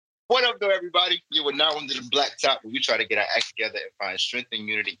What up, though, everybody? You are now under the black top, where we try to get our act together and find strength and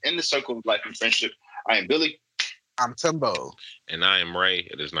unity in the circle of life and friendship. I am Billy. I'm Timbo. And I am Ray.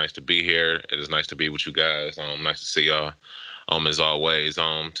 It is nice to be here. It is nice to be with you guys. Nice to see y'all. As always.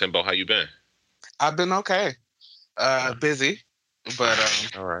 Timbo, how you been? I've been okay. Busy,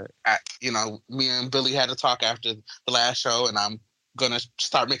 but all right. Me and Billy had to talk after the last show, and I'm gonna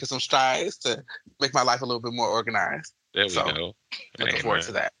start making some strides to make my life a little bit more organized. There we go. Looking forward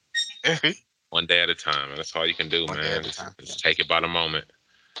to that. One day at a time. That's all you can do, man. Just take it by the moment.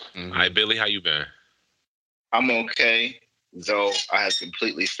 Mm-hmm. All right, Billy, how you been? I'm okay, though I have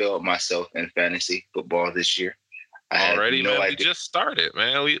completely failed myself in fantasy football this year. Already, man. We just started,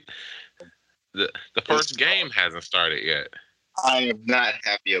 man. The first game hasn't started yet. I am not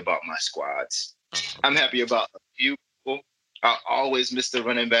happy about my squads. I'm happy about a few people. I always miss the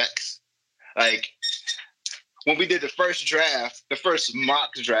running backs. Like, when we did the first draft, the first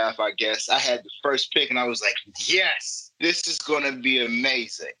mock draft, I guess, I had the first pick, and I was like, yes, this is going to be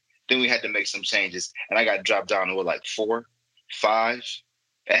amazing. Then we had to make some changes, and I got dropped down to, 4, 5.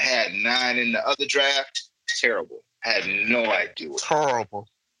 I had 9 in the other draft. Terrible. I had no idea. Horrible.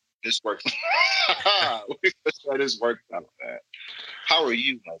 This worked. This worked out, man. How are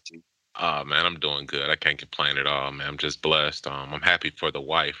you, Mikey? Man, I'm doing good. I can't complain at all, man. I'm just blessed. I'm happy for the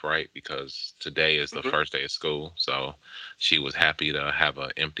wife, right? Because today is the first day of school, so she was happy to have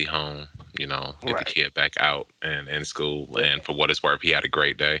an empty home. Get the kid back out and in school. And for what it's worth, he had a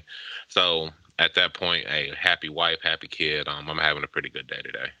great day. So at that point, a happy wife, happy kid. I'm having a pretty good day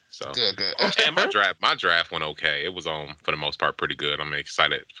today. So good. And my draft went okay. It was for the most part pretty good. I'm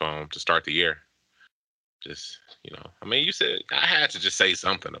excited to start the year. Just you said I had to just say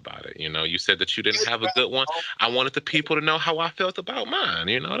something about it. You said that you didn't have a good one. I wanted the people to know how I felt about mine.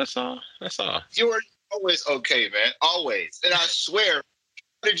 That's all. You were always okay, man. Always. And I swear,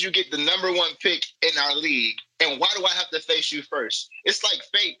 how did you get the number 1 pick in our league? And why do I have to face you first? It's like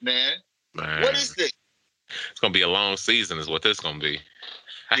fate, man. What is this? It's gonna be a long season, is what this gonna be.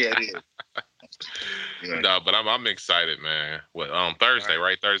 Yeah, it is. Yeah. No, but I'm excited, man. Thursday,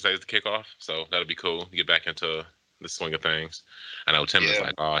 right? Thursday is the kickoff, so that'll be cool. You get back into the swing of things. I know Tim is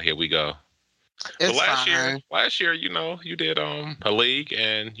like, oh, here we go. It's last year, you did a league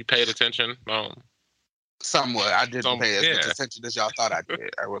and you paid attention. Somewhat. I didn't pay as much attention as y'all thought I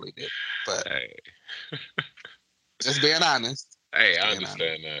did. I really did. But hey. Just being honest. Hey, I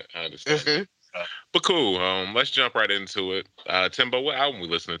understand that. But cool. Let's jump right into it. Timbo, what album we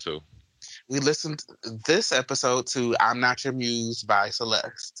listening to? We listened this episode to "I'm Not Your Muse" by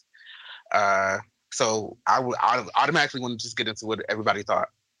Celeste. So I automatically want to just get into what everybody thought.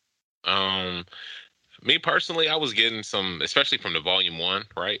 Me personally, I was getting some, especially from the volume 1,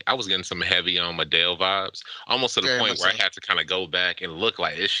 right? I was getting some heavy Adele vibes, almost to the point where I had to kind of go back and look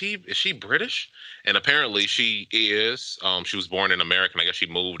like, is she British? And apparently she is. She was born in America, and I guess she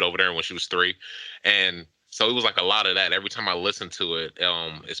moved over there when she was 3. And so it was like a lot of that. Every time I listened to it,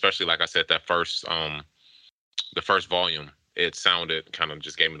 especially like I said, that the first volume, it sounded kind of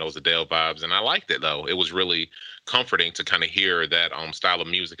just gave me those Adele vibes, and I liked it though. It was really comforting to kind of hear that style of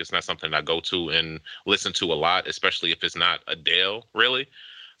music. It's not something I go to and listen to a lot, especially if it's not Adele, really.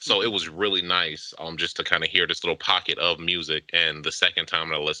 So it was really nice just to kind of hear this little pocket of music. And the second time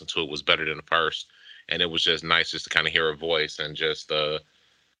that I listened to it was better than the first, and it was just nice just to kind of hear her voice and just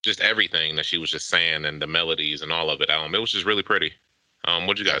everything that she was just saying and the melodies and all of it. It was just really pretty.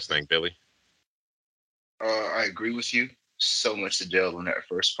 What do you guys think, Billy? I agree with you. So much Adele in that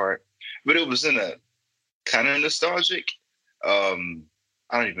first part, but it was in a kind of nostalgic. I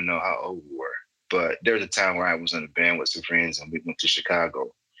don't even know how old we were, but there was a time where I was in a band with some friends and we went to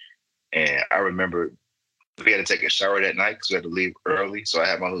Chicago, and I remember we had to take a shower that night because we had to leave early. So I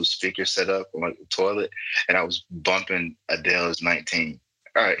had my little speaker set up on the toilet, and I was bumping Adele's 19.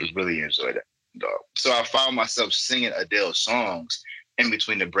 I really enjoyed that, dog. So I found myself singing Adele songs in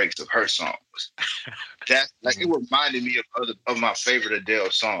between the breaks of her songs. That it reminded me of my favorite Adele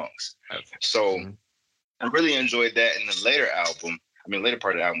songs. So I really enjoyed that. In the later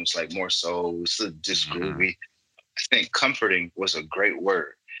part of the album was like more soul, just groovy. I think comforting was a great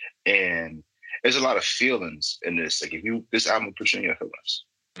word, and there's a lot of feelings in this. Like this album puts you in your feelings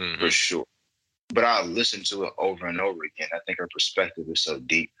for sure. But I listened to it over and over again. I think her perspective is so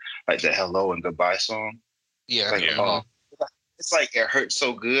deep, like the "Hello" and "Goodbye" song. Yeah, it's like it hurts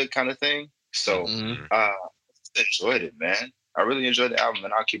so good kind of thing. So I enjoyed it, man. I really enjoyed the album,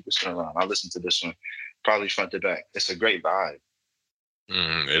 and I'll keep listening around. I'll listen to this one probably front to back. It's a great vibe.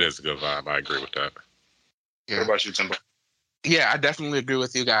 It is a good vibe. I agree with that. Yeah. What about you, Timbo? Yeah, I definitely agree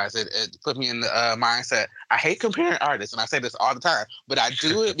with you guys. It put me in the mindset. I hate comparing artists, and I say this all the time, but I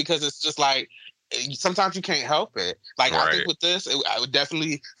do it because it's just like sometimes you can't help it. Like I think Right. with this, I would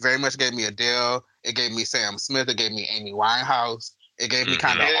definitely very much gave me Adele. It gave me Sam Smith. It gave me Amy Winehouse. It gave me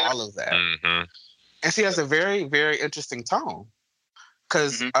kind of Mm-hmm. all of that. Mm-hmm. And she has a very, very interesting tone.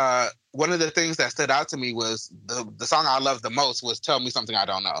 Because one of the things that stood out to me was the song I loved the most was "Tell Me Something I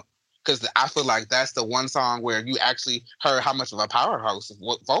Don't Know." Because I feel like that's the one song where you actually heard how much of a powerhouse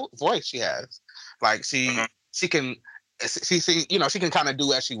voice she has. Like she can she you know she can kind of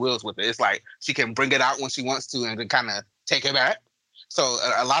do as she wills with it. It's like she can bring it out when she wants to and then kind of take it back. So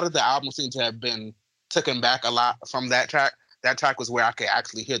a lot of the album seemed to have been taken back a lot from that track. That track was where I could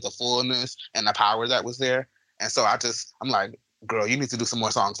actually hear the fullness and the power that was there. And so I'm like, girl, you need to do some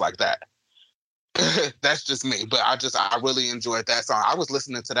more songs like that. That's just me. But I really enjoyed that song. I was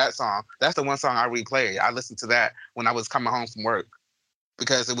listening to that song. That's the one song I replayed. I listened to that when I was coming home from work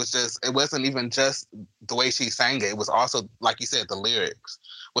because it wasn't even just the way she sang it. It was also, like you said, the lyrics,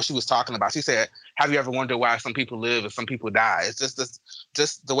 what she was talking about. She said, have you ever wondered why some people live and some people die? It's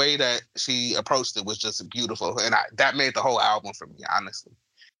just the way that she approached it was just beautiful. And that made the whole album for me, honestly.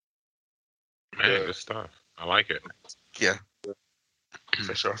 Man, good stuff. I like it. Yeah.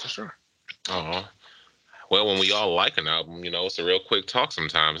 For sure. Oh, well, when we all like an album, it's a real quick talk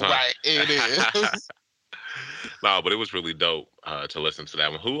sometimes, huh? Right, it is. No, but it was really dope to listen to that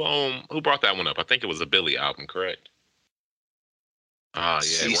one. Who brought that one up? I think it was a Billy album, correct? Yeah,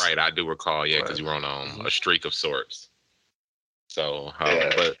 right. I do recall. Yeah, because you were on a streak of sorts. So,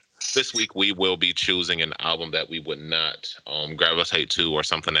 but this week we will be choosing an album that we would not gravitate to, or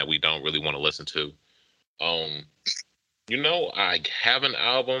something that we don't really want to listen to. I have an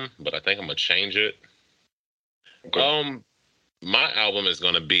album, but I think I'm gonna change it. Okay. My album is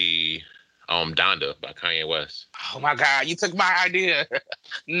gonna be Donda by Kanye West. Oh my God, you took my idea.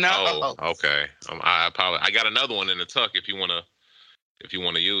 No. Oh, okay. I apologize. I got another one in the tuck if you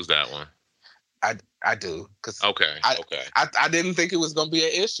wanna use that one. I do, because okay. I didn't think it was gonna be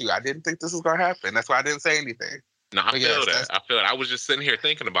an issue. I didn't think this was gonna happen. That's why I didn't say anything. No, I feel that. I was just sitting here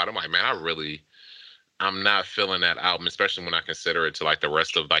thinking about it. I'm like, man, I'm not feeling that album, especially when I consider it to like the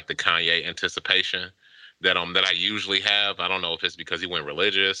rest of like the Kanye anticipation that I usually have. I don't know if it's because he went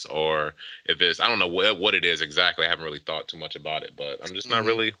religious or if it's, I don't know what it is exactly. I haven't really thought too much about it, but I'm just not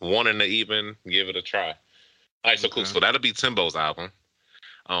really wanting to even give it a try. All right, so cool. So that'll be Timbo's album.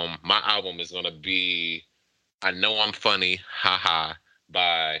 My album is gonna be I Know I'm Funny, Haha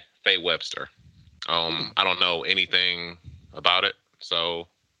by Faye Webster. I don't know anything about it, so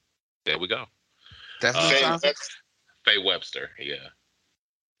there we go. Faye Webster, yeah.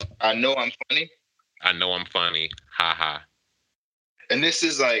 I Know I'm Funny. I Know I'm Funny, haha. And this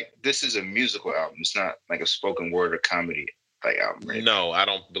is a musical album. It's not like a spoken word or comedy like album, right? No, I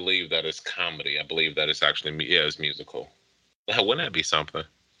don't believe that it's comedy. I believe that it's actually it's musical. Wouldn't that be something?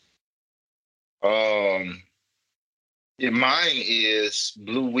 Yeah, mine is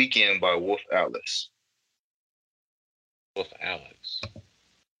Blue Weekend by Wolf Alice. Wolf Alice.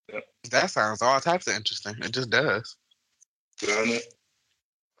 Yep. That sounds all types of interesting. It just does. Is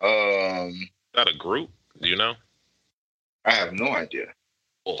that a group? Do you know? I have no idea.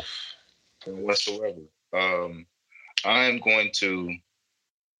 Wolf. Whatsoever. I am going to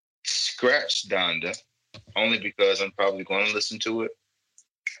scratch Donda only because I'm probably going to listen to it.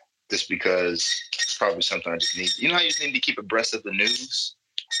 Just because it's probably something I just need. You know how you just need to keep abreast of the news?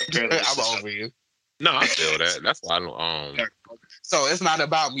 Apparently, I'm over you. No, I feel that. That's why So it's not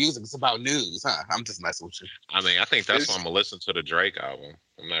about music; it's about news, huh? I'm just messing with you. I mean, I think that's why I'm gonna listen to the Drake album.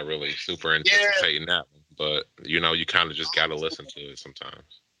 I'm not really super anticipating that one, but you kind of just gotta listen to it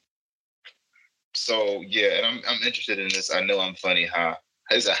sometimes. So yeah, and I'm interested in this. I Know I'm Funny, ha.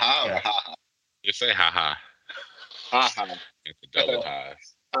 Is it ha or ha ha? You say ha ha. Ha ha. It's a double ha.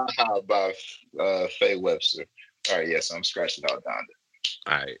 Ha ha by Faye Webster. All right, so I'm scratching out Donda.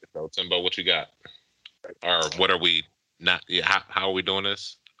 All right, so Timbo, what you got? Or what are we not? Yeah, how are we doing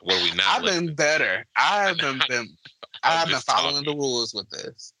this? What are we not? I've been better. I've been following the rules with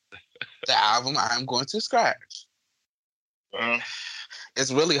this. The album I'm going to scratch.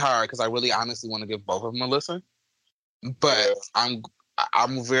 It's really hard because I really honestly want to give both of them a listen, but I'm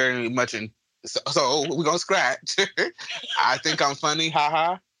very much in. So we're gonna scratch. I Think I'm Funny,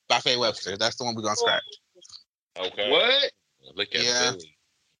 haha, by Faye Webster. That's the one we're gonna scratch. Okay. What? Look at Billy.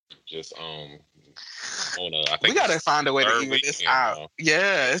 Just I think we gotta find a way to even this out. Now.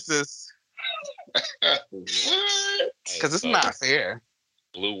 Yeah, it's just because it's not fair.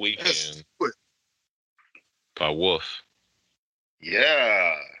 Blue Weekend by Wolf.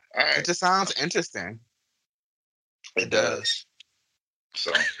 Yeah. All right. It just sounds interesting. It does.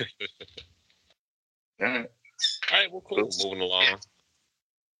 So, all right, well, cool. Moving along.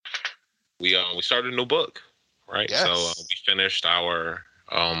 We started a new book, right? Yes. So we finished our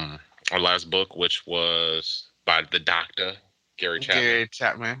last book, which was by the Doctor Gary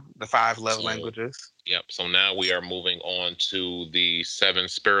Chapman, The 5 Love Languages. Yep. So now we are moving on to the 7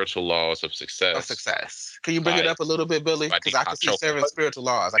 Spiritual Laws of Success. Can you bring it up a little bit, Billy? Because I can see 7 spiritual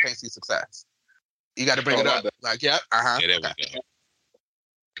laws. I can't see success. You got to bring it up. Like, yep. Yeah, there we go.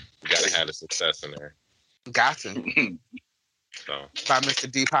 You got to have the success in there. Got to. So by Mr.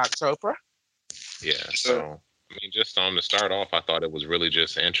 Deepak Chopra. Yeah. So I mean, just to start off, I thought it was really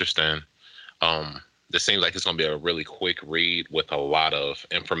just interesting. This seems like it's going to be a really quick read with a lot of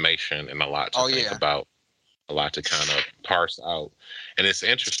information and a lot to think about, a lot to kind of parse out. And it's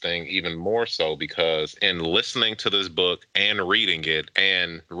interesting even more so because in listening to this book and reading it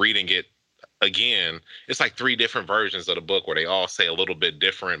again, it's like 3 different versions of the book where they all say a little bit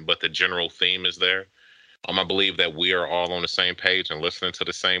different, but the general theme is there. I believe that we are all on the same page and listening to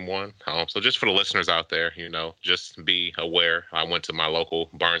the same one. So just for the listeners out there, just be aware. I went to my local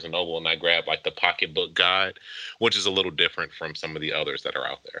Barnes & Noble and I grabbed like the pocketbook guide, which is a little different from some of the others that are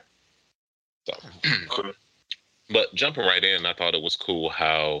out there. So, but jumping right in, I thought it was cool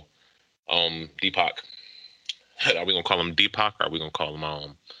how Deepak, are we going to call him Deepak or are we going to call him,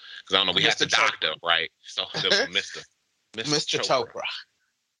 because I don't know, we have the Doctor, right? So Mr. Chopra.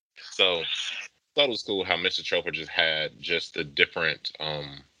 So I thought it was cool how Mr. Chopra just had just the different, how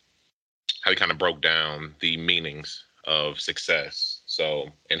he kind of broke down the meanings of success. So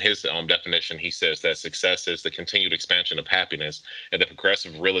in his definition, he says that success is the continued expansion of happiness and the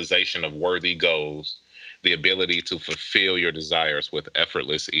progressive realization of worthy goals, the ability to fulfill your desires with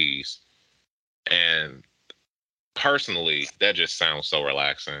effortless ease. And personally, that just sounds so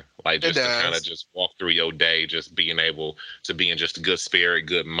relaxing. Like just to kind of just walk through your day, just being able to be in just a good spirit,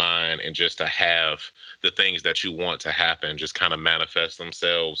 good mind, and just to have the things that you want to happen just kind of manifest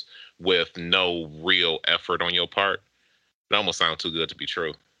themselves with no real effort on your part. It almost sounds too good to be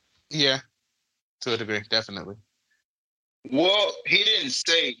true. Yeah, to a degree, definitely. Well, he didn't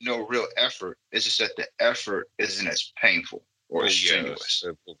say no real effort. It's just that the effort isn't as painful or as strenuous.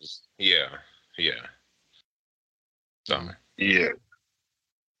 Yeah. So. Yeah.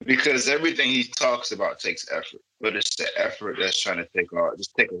 Because everything he talks about takes effort, but it's the effort that's trying to take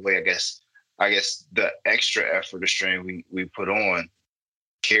away, I guess the extra effort, the strain we put on,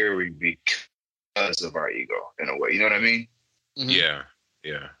 carry because of our ego in a way. You know what I mean? Mm-hmm.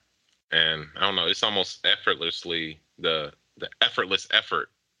 Yeah. And I don't know, it's almost effortlessly the effortless effort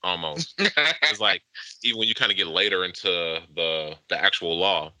almost. It's like even when you kind of get later into the actual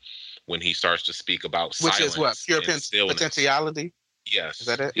law, when he starts to speak about silence, which is what, pure potentiality. Yes. Is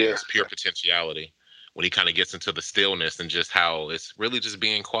that it? Yes, pure potentiality. When he kind of gets into the stillness and just how it's really just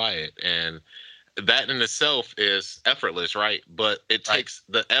being quiet. And that in itself is effortless, right? But it takes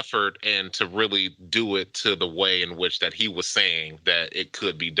the effort and to really do it to the way in which that he was saying that it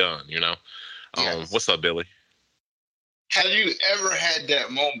could be done, Yes. What's up, Billy? Have you ever had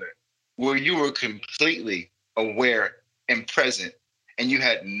that moment where you were completely aware and present and you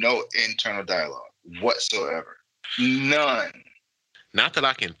had no internal dialogue whatsoever? None. Not that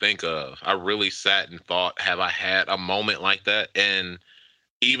I can think of. I really sat and thought, have I had a moment like that? And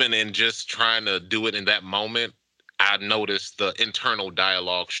even in just trying to do it in that moment, I noticed the internal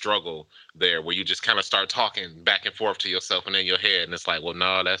dialogue struggle there where you just kind of start talking back and forth to yourself and in your head. And it's like, well,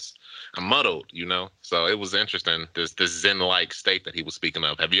 no, I'm muddled, So it was interesting, this Zen-like state that he was speaking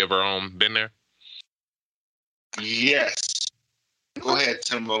of. Have you ever been there? Yes. Go ahead,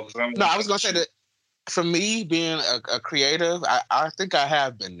 Timbo. No, I was going to say that for me, being a creative, I think I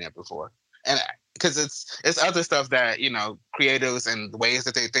have been there before. And because it's other stuff that, creatives and the ways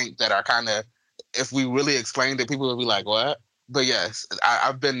that they think that are kind of, if we really explained it, people would be like, what? But yes,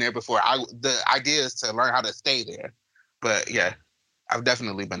 I've been there before. The idea is to learn how to stay there. But yeah, I've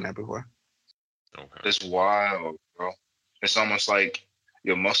definitely been there before. Okay. It's wild, bro. It's almost like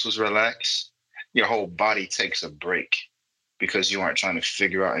your muscles relax, your whole body takes a break because you aren't trying to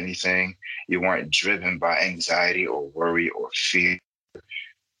figure out anything. You aren't driven by anxiety or worry or fear.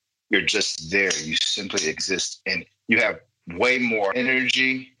 You're just there. You simply exist, and you have way more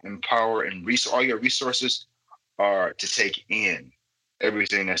energy and power and all your resources are to take in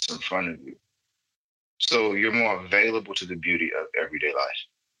everything that's in front of you. So you're more available to the beauty of everyday life,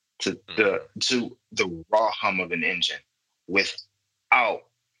 to the raw hum of an engine without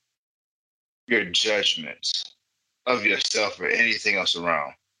your judgments of yourself or anything else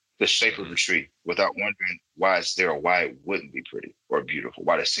around, the shape of a tree, without wondering why it's there or why it wouldn't be pretty or beautiful,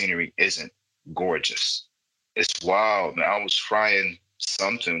 why the scenery isn't gorgeous. It's wild, man. I was frying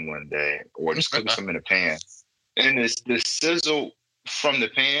something one day, or just cooking something in the pan, and the sizzle from the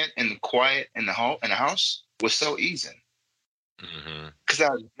pan and the quiet in the house was so easy. Because I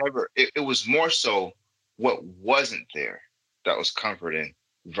never, it was more so what wasn't there that was comforting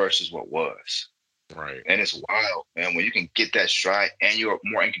versus what was. Right. And it's wild, man. When you can get that stride and you're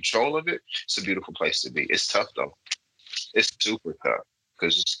more in control of it, it's a beautiful place to be. It's tough though. It's super tough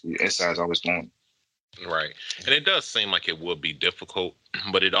because your inside's always going. Right. And it does seem like it would be difficult,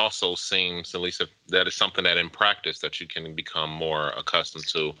 but it also seems, at least if that is something that in practice that you can become more accustomed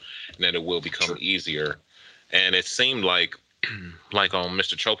to, and that it will become easier. And it seemed like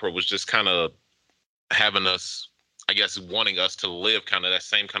Mr. Chopra was just kind of having us, I guess, wanting us to live kind of that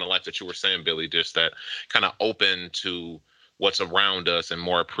same kind of life that you were saying, Billy, just that kind of open to what's around us and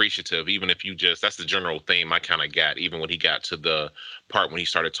more appreciative, even if you just, that's the general theme I kind of got, even when he got to the part when he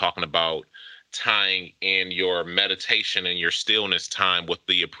started talking about tying in your meditation and your stillness time with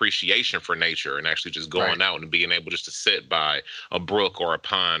the appreciation for nature and actually just going out and being able just to sit by a brook or a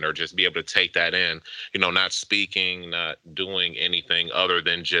pond or just be able to take that in, not speaking, not doing anything other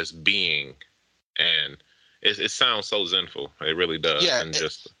than just being. And it sounds so zenful. It really does. Yeah, and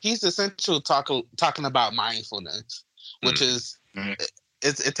he's essentially talking about mindfulness, which is,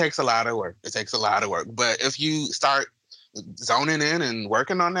 it takes a lot of work. It takes a lot of work. But if you start zoning in and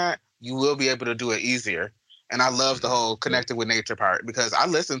working on that, you will be able to do it easier. And I love the whole connected with nature part because I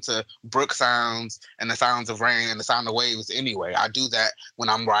listen to brook sounds and the sounds of rain and the sound of waves anyway. I do that when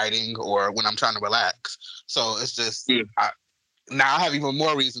I'm writing or when I'm trying to relax. So it's just, now I have even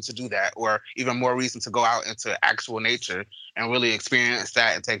more reason to do that, or even more reason to go out into actual nature and really experience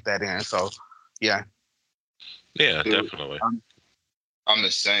that and take that in. So, yeah. Yeah, dude, definitely. I'm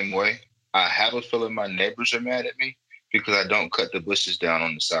the same way. I have a feeling my neighbors are mad at me because I don't cut the bushes down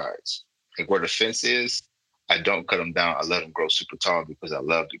on the sides. Like where the fence is, I don't cut them down. I let them grow super tall because I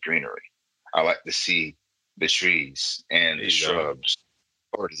love the greenery. I like to see the trees and the shrubs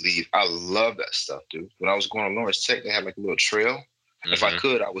or the leaves. I love that stuff, dude. When I was going to Lawrence Tech, they had like a little trail. If I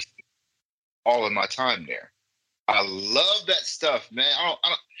could, I would spend all of my time there. I love that stuff, man.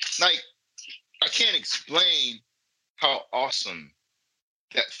 I can't explain how awesome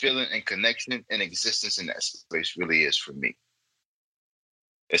that feeling and connection and existence in that space really is for me.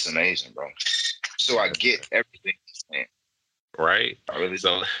 It's amazing, bro. So I get everything he's saying. Right. Really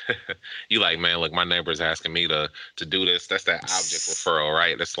so you like, man, look, my neighbor's asking me to do this. That's that object referral,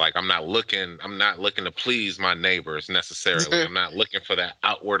 right? It's like I'm not looking to please my neighbors necessarily. I'm not looking for that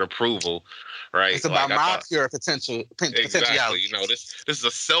outward approval, right? It's about my pure potential. Exactly. This is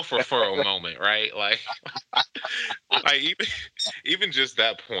a self-referral moment, right? Like even just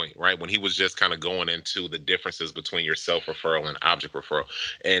that point, right? When he was just kind of going into the differences between your self-referral and object referral,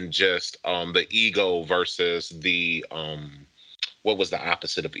 and just the ego versus the what was the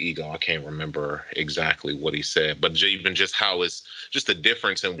opposite of ego? I can't remember exactly what he said, but even just how it's just the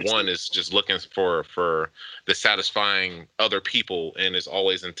difference in one is just looking for the satisfying other people and is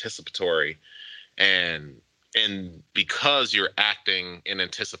always anticipatory. And because you're acting in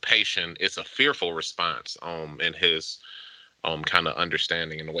anticipation, it's a fearful response in his kind of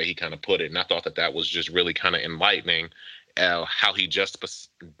understanding and the way he kind of put it. And I thought that was just really kind of enlightening, how he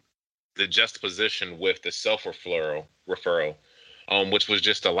the juxtaposition with the self-referral, which was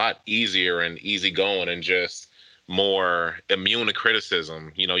just a lot easier and easygoing and just more immune to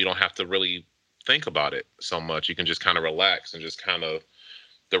criticism. You don't have to really think about it so much. You can just kind of relax and just kind of,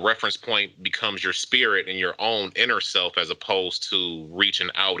 the reference point becomes your spirit and your own inner self as opposed to reaching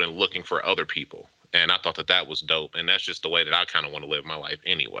out and looking for other people. And I thought that was dope. And that's just the way that I kind of want to live my life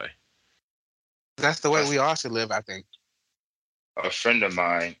anyway. That's the way we all should live, I think. A friend of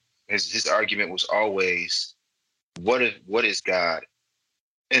mine, his argument was always, what is God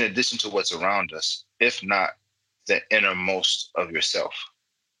in addition to what's around us, if not the innermost of yourself,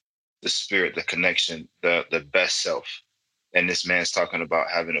 the spirit, the connection, the best self. And this man's talking about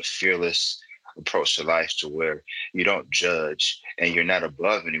having a fearless approach to life to where you don't judge and you're not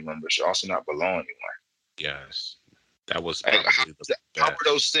above anyone, but you're also not below anyone. Yes. That was how are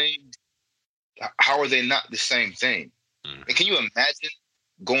those things? How are they not the same thing? Mm-hmm. And can you imagine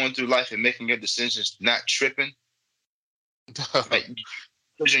going through life and making your decisions not tripping? Like, the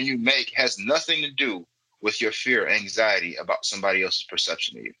decision you make has nothing to do with your fear or anxiety about somebody else's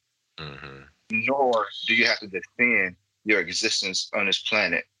perception of you. Mm-hmm. Nor do you have to defend your existence on this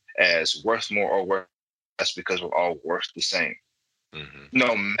planet as worth more or worth less because we're all worth the same. Mm-hmm.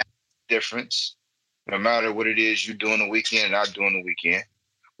 No matter the difference, no matter what it is you do on the weekend and I do on the weekend,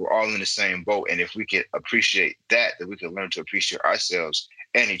 we're all in the same boat. And if we can appreciate that we can learn to appreciate ourselves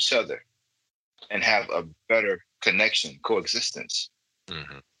and each other. and have a better connection, coexistence.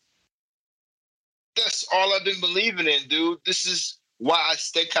 Mm-hmm. That's all I've been believing in, dude. This is why I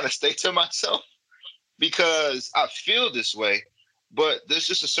stay to myself, because I feel this way, but there's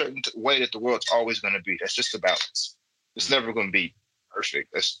just a certain way that the world's always going to be. That's just a balance. It's never going to be perfect.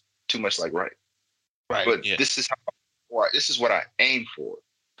 That's too much like right. But this is what I aim for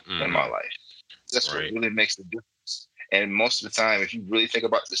in my life. That's what really makes the difference. And most of the time, if you really think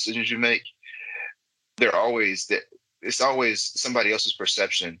about the decisions you make, it's always somebody else's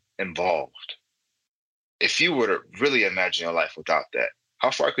perception involved. If you were to really imagine your life without that,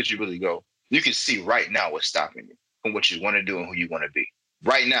 how far could you really go? You can see right now what's stopping you from what you want to do and who you want to be.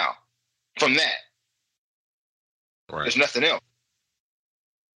 Right now, from that, there's nothing else.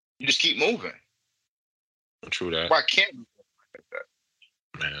 You just keep moving. True that. Why can't you like that?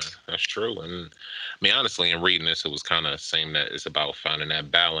 Man, that's true. And I mean, honestly, in reading this, it was kind of saying that it's about finding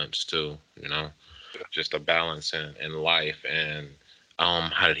that balance too, just a balance in life. And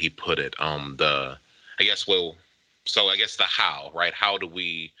how did he put it? The how, right? How do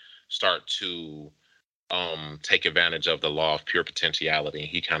we start to take advantage of the law of pure potentiality?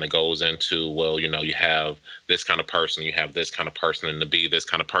 He kind of goes into, you have this kind of person, you have this kind of person, and to be this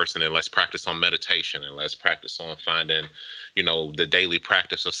kind of person, and let's practice on meditation, and let's practice on finding, the daily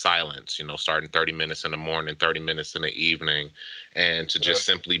practice of silence, starting 30 minutes in the morning, 30 minutes in the evening, and to just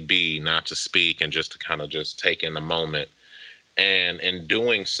simply be, not to speak, and just to kind of just take in the moment. And in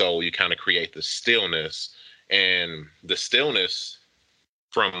doing so, you kind of create the stillness, and the stillness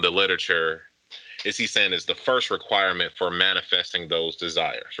from the literature is he saying is the first requirement for manifesting those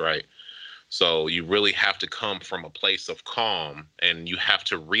desires, right? So you really have to come from a place of calm, and you have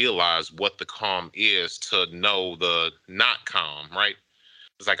to realize what the calm is to know the not calm, right?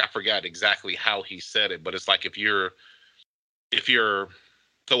 It's like, I forgot exactly how he said it, but it's like if you're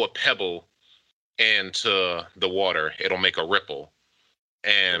throw a pebble into the water, it'll make a ripple.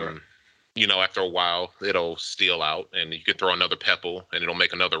 And after a while it'll steal out, and you can throw another pebble and it'll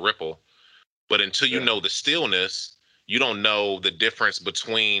make another ripple. But until you know the stillness, you don't know the difference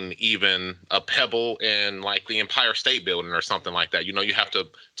between even a pebble and like the Empire State Building or something like that. You have to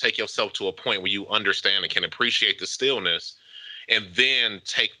take yourself to a point where you understand and can appreciate the stillness, and then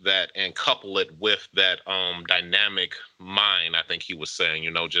take that and couple it with that dynamic mind. I think he was saying,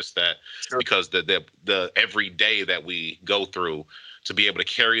 just that because the everyday that we go through, to be able to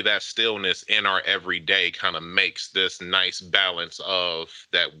carry that stillness in our everyday kind of makes this nice balance of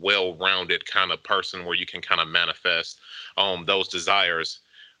that well-rounded kind of person where you can kind of manifest those desires,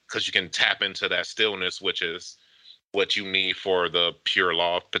 because you can tap into that stillness, which is what you need for the pure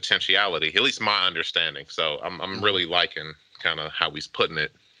law of potentiality, at least my understanding. So I'm really liking kind of how he's putting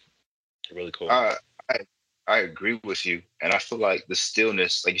it. Really cool. I agree with you. And I feel like the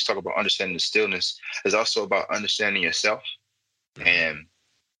stillness, like you talk about understanding the stillness, is also about understanding yourself. And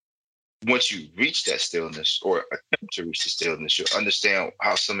once you reach that stillness, or attempt to reach the stillness, you'll understand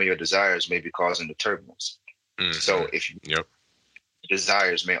how some of your desires may be causing the turbulence. So if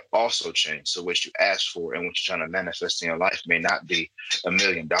desires may also change. So what you ask for and what you're trying to manifest in your life may not be $1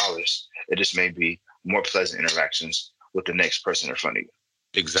 million. It just may be more pleasant interactions with the next person in front of you.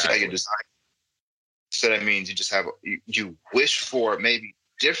 Exactly. So that means you just you wish for maybe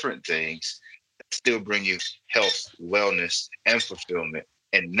different things that still bring you health, wellness, and fulfillment,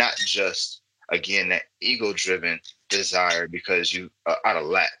 and not just, again, that ego-driven desire because you are out of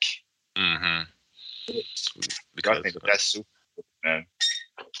lack. Because I think that's super cool, man.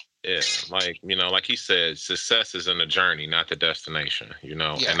 Yeah, like he said, success is in the journey, not the destination, and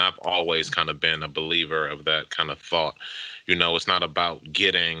I've always kind of been a believer of that kind of thought. It's not about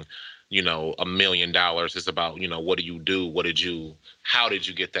getting, $1 million. It's about, what do you do? How did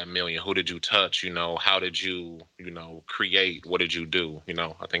you get that million? Who did you touch? How did you, create? What did you do?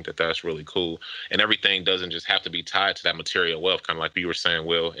 I think that's really cool. And everything doesn't just have to be tied to that material wealth, kind of like you were saying,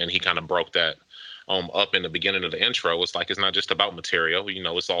 Will, and he kind of broke that up in the beginning of the intro. It's like, it's not just about material,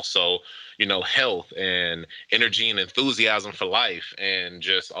 it's also, health and energy and enthusiasm for life, and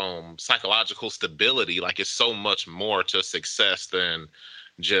just psychological stability. Like, it's so much more to success than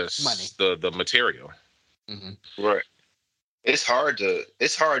just money, the material. Right. It's hard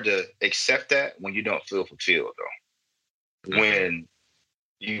to accept that when you don't feel fulfilled, though. When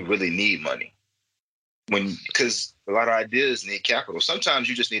you really need money. Because a lot of ideas need capital. Sometimes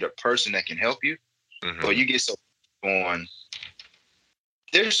you just need a person that can help you. But you get so on.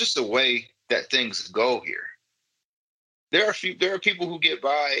 There's just a way that things go here. There are people who get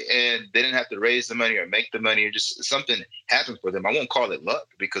by and they didn't have to raise the money or make the money, or just something happened for them. I won't call it luck,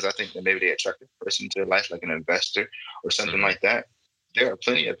 because I think that maybe they attract a person to their life, like an investor or something like that. There are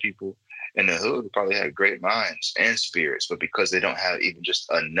plenty of people in the hood who probably have great minds and spirits, but because they don't have even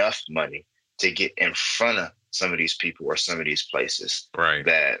just enough money to get in front of some of these people or some of these places, right,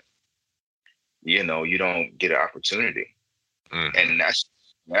 that you don't get an opportunity, and that's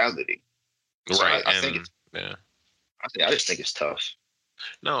reality. So right, I think I just think it's tough.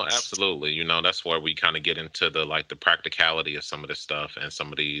 No, absolutely. That's where we kind of get into the practicality of some of this stuff and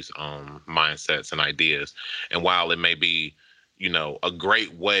some of these mindsets and ideas. And while it may be, a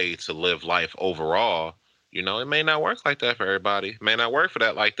great way to live life overall, it may not work like that for everybody. It may not work for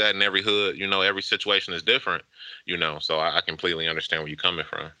that like that in every hood. Every situation is different, so I completely understand where you're coming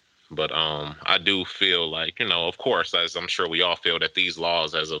from. But I do feel like, of course, as I'm sure we all feel, that these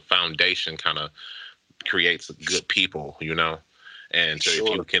laws as a foundation kind of creates good people, And so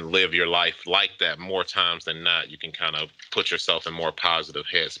if you can live your life like that more times than not, you can kind of put yourself in more positive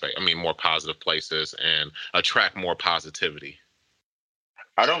more positive places and attract more positivity.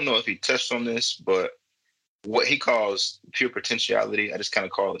 I don't know if he touched on this, but what he calls pure potentiality, I just kind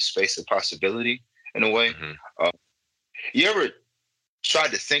of call it space of possibility in a way. You ever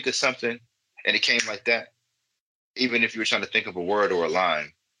tried to think of something and it came like that? Even if you were trying to think of a word or a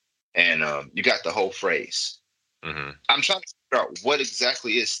line and you got the whole phrase. I'm trying to figure out what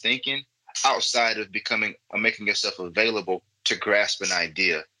exactly is thinking outside of making yourself available to grasp an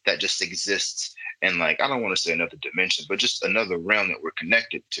idea that just exists in, like, I don't want to say another dimension, but just another realm that we're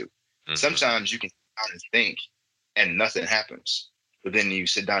connected to. Sometimes you can sit down and think and nothing happens, but then you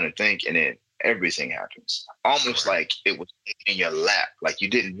sit down and think and then everything happens. Almost like it was in your lap, like you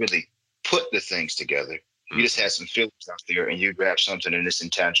didn't really put the things together. You just had some feelings out there and you grabbed something in this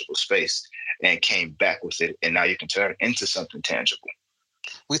intangible space and came back with it. And now you can turn it into something tangible.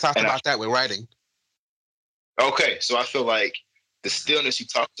 We talked about that with writing. Okay. So I feel like the stillness you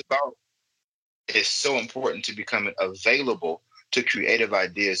talked about is so important to becoming available to creative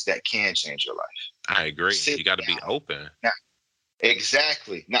ideas that can change your life. I agree. You got to be open.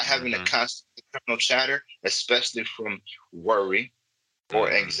 Exactly. Not having a constant internal chatter, especially from worry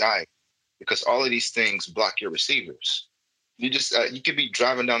or anxiety. Because all of these things block your receivers. You just you could be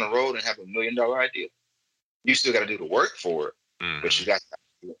driving down the road and have $1 million idea. You still got to do the work for it, but you got to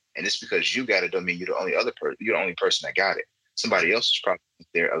do it. And it's because you got it. Don't mean you're the only You're the only person that got it. Somebody else is probably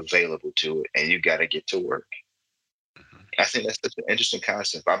there available to it, and you got to get to work. I think that's such an interesting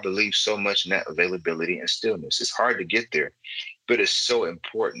concept. I believe so much in that availability and stillness. It's hard to get there, but it's so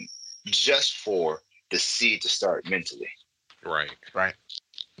important just for the seed to start mentally. Right.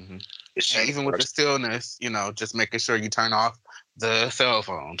 And even with the stillness, just making sure you turn off the cell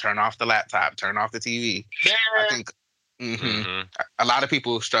phone, turn off the laptop, turn off the TV. I think a lot of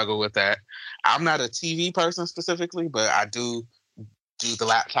people struggle with that. I'm not a TV person specifically, but I do the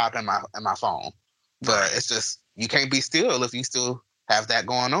laptop and my phone. But it's just, you can't be still if you still have that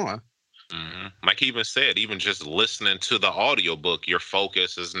going on. Like he even said, even just listening to the audiobook, your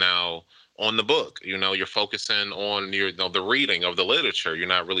focus is now on the book. You're focusing on the reading of the literature. You're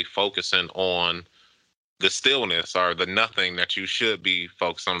not really focusing on the stillness or the nothing that you should be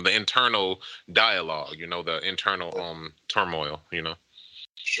focused on, the internal dialogue, the internal turmoil,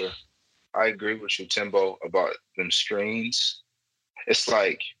 Sure. I agree with you, Timbo, about them screens. It's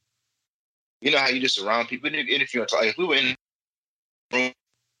like, how you just around people, and if you're talking, if we were in the room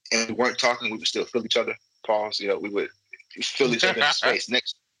and we weren't talking, we would still feel each other. Pause. We would feel each other in space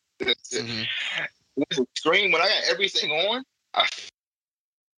next. With the screen, when I got everything on, I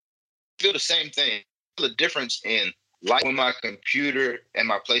feel the same thing. The difference in light when my computer and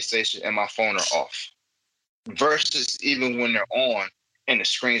my PlayStation and my phone are off versus even when they're on and the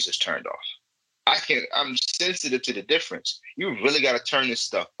screen's just turned off. I'm sensitive to the difference. You really got to turn this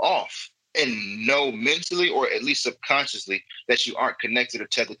stuff off and know mentally or at least subconsciously that you aren't connected or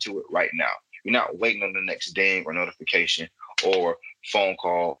tethered to it right now. You're not waiting on the next ding or notification or phone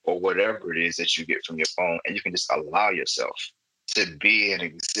call or whatever it is that you get from your phone, and you can just allow yourself to be and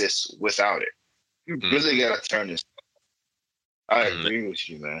exist without it. You really got to turn this. I agree with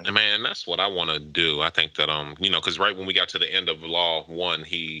you, man. Man, that's what I want to do. I think that because right when we got to the end of Law 1,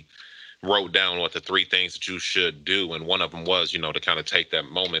 he wrote down what the 3 things that you should do, and one of them was, to kind of take that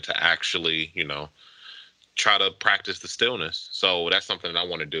moment to actually, try to practice the stillness. So that's something that I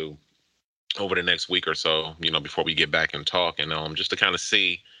want to do over the next week or so, before we get back and talk, and just to kind of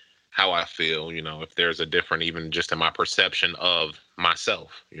see how I feel, if there's a different, even just in my perception of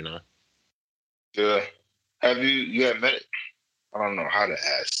myself, Yeah. Have you have met it? I don't know how to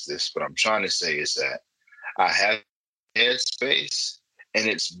ask this, but I'm trying to say is that I have Headspace, and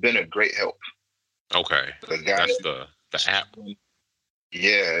it's been a great help. Okay. That's the app.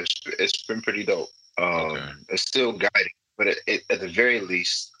 Yeah, it's been pretty dope. It's still guiding, but it, at the very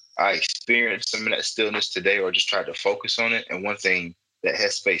least, I experienced some of that stillness today, or just tried to focus on it. And one thing that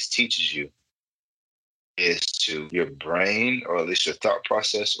Headspace teaches you is to your brain, or at least your thought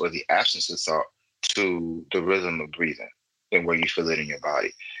process, or the absence of thought, to the rhythm of breathing and where you feel it in your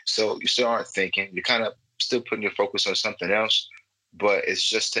body. So you still aren't thinking. You're kind of still putting your focus on something else, but it's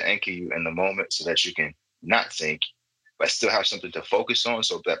just to anchor you in the moment so that you can not think, but still have something to focus on.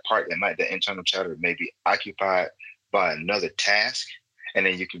 So that internal chatter may be occupied by another task, and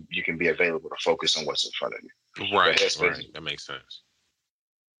then you can be available to focus on what's in front of you. Right. That makes sense.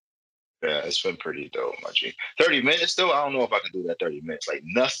 Yeah, it's been pretty dope, my G. 30 minutes though, I don't know if I can do that 30 minutes. Like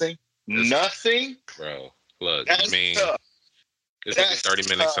nothing. Bro, look, That's you mean tough. This will be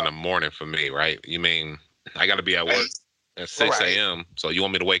 30 minutes in the morning for me, right? You mean I got to be at work at 6 a.m. So you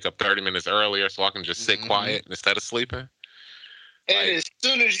want me to wake up 30 minutes earlier so I can just sit quiet instead of sleeping? And as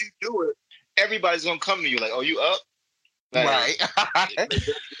soon as you do it, everybody's going to come to you like, oh, you up? Like, right.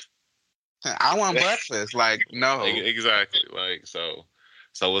 I want breakfast. Like, no. Exactly. Like, so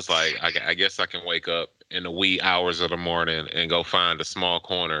it's like, I guess I can wake up in the wee hours of the morning and go find a small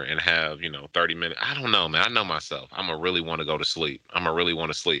corner and have, 30 minutes. I don't know, man. I know myself. I'm going to really want to go to sleep. I might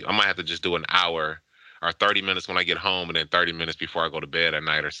have to just do an hour or 30 minutes when I get home and then 30 minutes before I go to bed at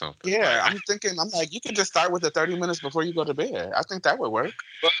night or something. Yeah, I'm like, you can just start with the 30 minutes before you go to bed. I think that would work.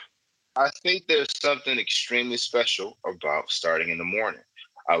 But I think there's something extremely special about starting in the morning.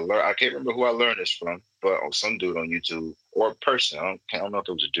 I can't remember who I learned this from, but some dude on YouTube, or a person. I don't know if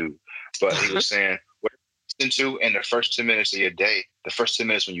it was a dude, but he was saying, what you listen to in the first 10 minutes of your day, the first 10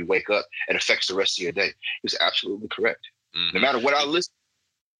 minutes when you wake up, it affects the rest of your day. He was absolutely correct. No matter what I listened,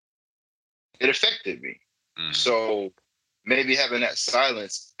 it affected me. So maybe having that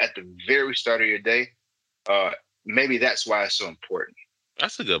silence at the very start of your day, maybe that's why it's so important.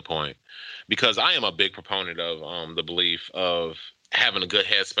 That's a good point, because I am a big proponent of the belief of having a good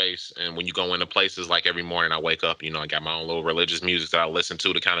headspace. And when you go into places, like every morning I wake up, I got my own little religious music that I listen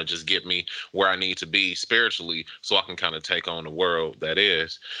to kind of just get me where I need to be spiritually so I can kind of take on the world that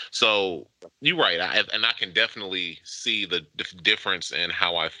is. So you're right. I can definitely see the difference in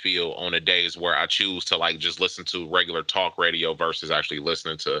how I feel on the days where I choose to like just listen to regular talk radio versus actually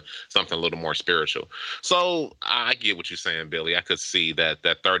listening to something a little more spiritual. So I get what you're saying, Billy. I could see that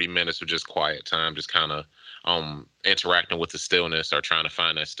 30 minutes of just quiet time, just kind of interacting with the stillness or trying to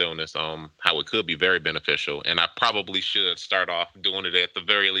find that stillness, how it could be very beneficial. And I probably should start off doing it at the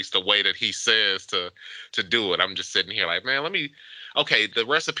very least the way that he says to do it. I'm just sitting here like, man, okay, the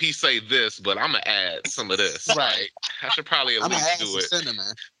recipe say this, but I'm gonna add some of this. Right. I should probably at least do it.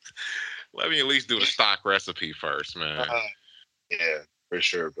 Cinnamon. Let me at least do the stock recipe first, man. Yeah, for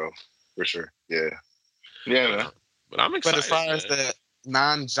sure, bro. For sure. Yeah. Yeah, man. But I'm excited. But as far as the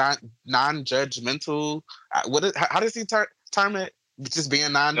non-judgmental, how does he term it? Just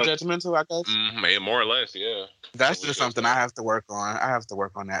being non-judgmental, I guess. More or less, yeah. That's just something I have to work on. I have to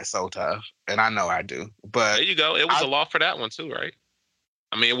work on that so tough, and I know I do. But there you go. It was a law for that one too, right?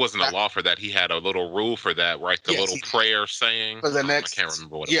 I mean, it wasn't a law for that. He had a little rule for that, right? The little prayer saying. For the next, I can't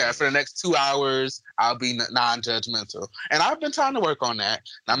remember what. Yeah, for the next 2 hours, I'll be non-judgmental, and I've been trying to work on that.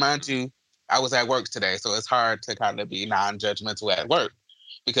 Now, mind you, I was at work today, so it's hard to kind of be non-judgmental at work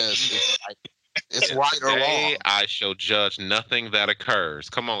because it's like it's right or wrong. I shall judge nothing that occurs.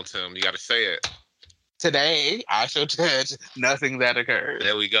 Come on, Tim, you got to say it. Today, I shall judge nothing that occurs.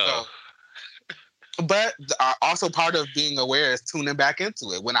 There we go. But also part of being aware is tuning back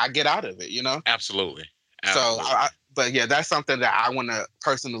into it when I get out of it, Absolutely. So, but yeah, that's something that I want to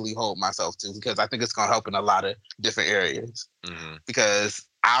personally hold myself to because I think it's going to help in a lot of different areas. Because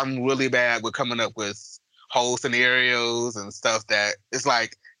I'm really bad with coming up with whole scenarios and stuff that it's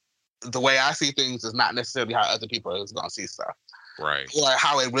like the way I see things is not necessarily how other people are going to see stuff. Right. Or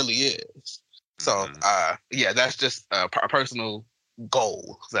how it really is. So, yeah, that's just a personal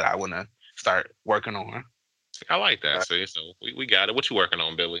goal that I want to start working on. I like that. So we got it. What you working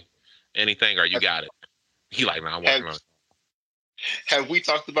on, Billy? Anything or you got it? He like, man, I'm working on it. Have we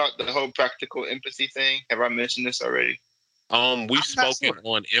talked about the whole practical empathy thing? Have I mentioned this already? We've spoken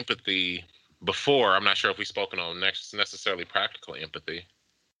on empathy before. I'm not sure if we've spoken on necessarily practical empathy.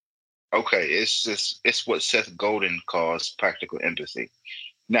 Okay, it's what Seth Godin calls practical empathy.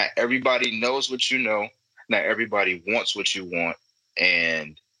 Not everybody knows what you know. Not everybody wants what you want.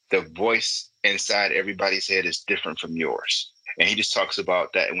 And the voice inside everybody's head is different from yours. And he just talks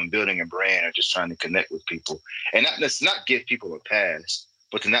about that when building a brand or just trying to connect with people. And let's not give people a pass,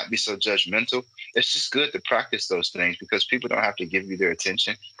 but to not be so judgmental. It's just good to practice those things because people don't have to give you their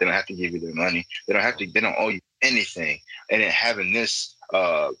attention. They don't have to give you their money. They don't owe you anything. And then having this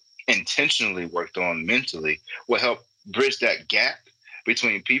intentionally worked on mentally will help bridge that gap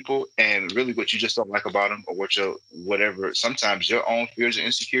between people and really what you just don't like about them or whatever. Sometimes your own fears and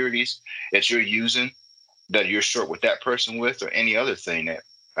insecurities that you're using, that you're short with that person with, or any other thing that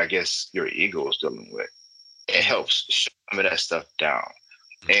I guess your ego is dealing with. It helps shut some of that stuff down.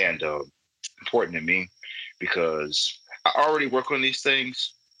 And important to me because I already work on these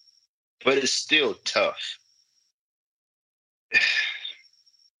things, but it's still tough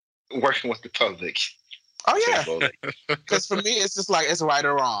working with the public. Oh yeah, because for me it's just like it's right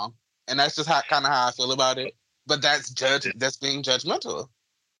or wrong, and that's just kind of how I feel about it. But that's being judgmental.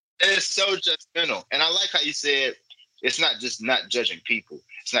 It's so judgmental, and I like how you said it's not just not judging people;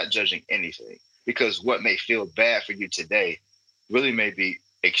 it's not judging anything. Because what may feel bad for you today really may be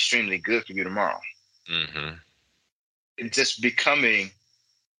extremely good for you tomorrow. Mm-hmm. It's just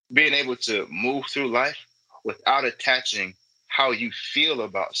being able to move through life without attaching how you feel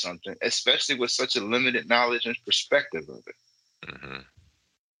about something, especially with such a limited knowledge and perspective of it. Mm-hmm.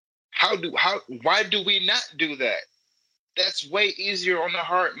 Why do we not do that? That's way easier on the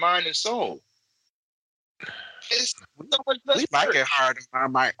heart, mind, and soul. It's so much we like it hard,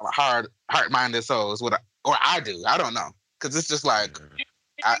 heart, mind, and soul is or I do. I don't know, because it's just like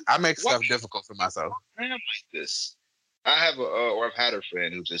I make stuff difficult for myself. I am like this. I have I've had a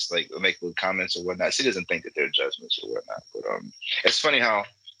friend who just like make little comments or whatnot. She doesn't think that they're judgments or whatnot, but it's funny how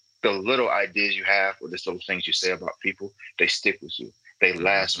the little ideas you have or just little things you say about people, they stick with you. They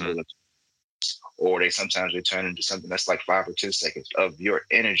last more than, or they sometimes turn into something that's like 5 or 10 seconds of your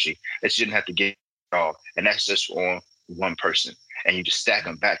energy that you didn't have to get off, and that's just on one person, and you just stack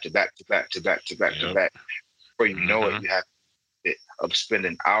them back to back to back to back to back to back. Before you know it, you have it of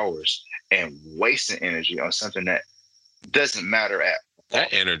spending hours and wasting energy on something that doesn't matter at all.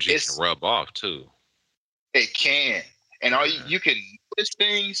 That energy can rub off too. It can. And all you can notice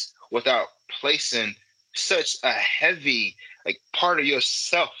things without placing such a heavy like part of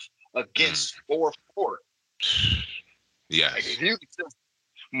yourself against 4-4. Yes. Like if you just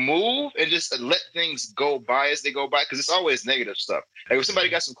move and just let things go by as they go by, because it's always negative stuff. Like if somebody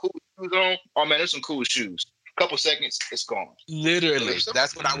got some cool shoes on, oh man, there's some cool shoes. Couple seconds, it's gone. Literally,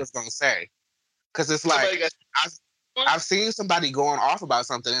 that's what I was gonna say. Because it's like I've seen somebody going off about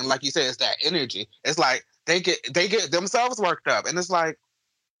something, and like you said, it's that energy. It's like they get themselves worked up, and it's like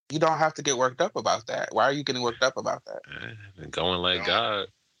you don't have to get worked up about that. Why are you getting worked up about that? Going like God.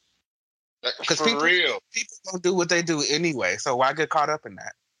 Because people don't do what they do anyway, so why get caught up in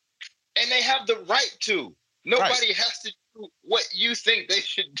that? And they have the right to. Nobody has to do what you think they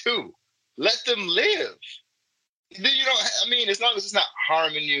should do. Let them live. You know, I mean, as long as it's not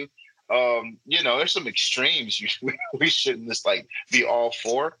harming you. You know, there's some extremes we shouldn't just like be all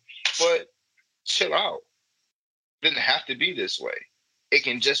for, but chill out. It doesn't have to be this way. We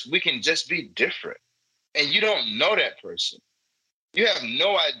can just be different. And you don't know that person. You have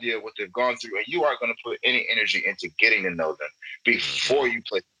no idea what they've gone through, and you aren't going to put any energy into getting to know them before you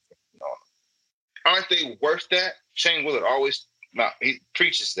place them on them. Aren't they worth that? Shane Willard he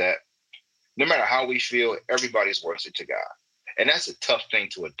preaches that no matter how we feel, everybody's worth it to God. And that's a tough thing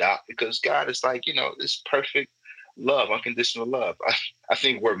to adopt because God is like, you know, this perfect love, unconditional love. I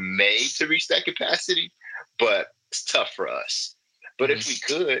think we're made to reach that capacity, but it's tough for us. But if we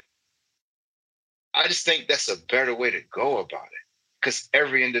could, I just think that's a better way to go about it because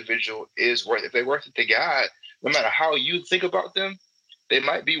every individual is worth it. If they're worth it to God, no matter how you think about them, they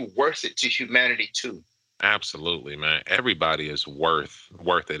might be worth it to humanity too. Absolutely, man. Everybody is worth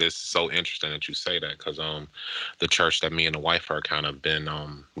it. It's so interesting that you say that because the church that me and the wife are kind of been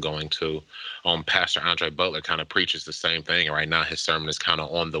going to, Pastor Andre Butler kind of preaches the same thing. Right now, his sermon is kind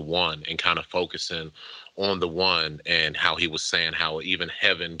of on the one and kind of focusing on the one, and how he was saying how even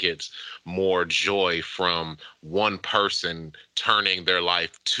heaven gets more joy from one person turning their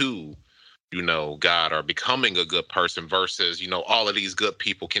life to, you know, God or becoming a good person versus, you know, all of these good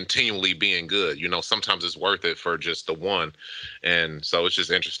people continually being good. You know, sometimes it's worth it for just the one. And so it's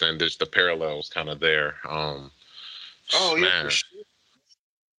just interesting. There's the parallels kind of there. Yeah,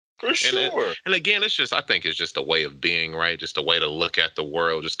 for sure. And again, I think it's just a way of being, right? Just a way to look at the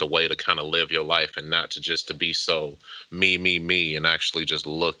world, just a way to kind of live your life and not to be so me, and actually just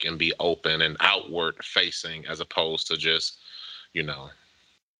look and be open and outward facing as opposed to just, you know,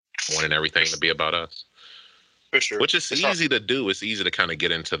 wanting everything to be about us. For sure. Which is easy to do. It's easy to kind of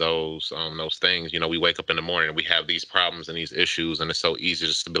get into those things. You know, we wake up in the morning and we have these problems and these issues, and it's so easy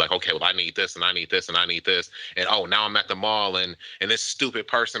just to be like, okay, well, I need this and I need this and I need this. And oh, now I'm at the mall and this stupid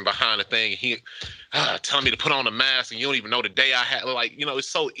person behind the thing, he telling me to put on a mask and you don't even know the day I had. Like, you know, it's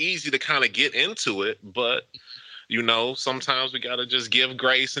so easy to kind of get into it, but you know, sometimes we got to just give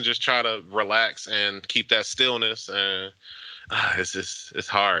grace and just try to relax and keep that stillness and it's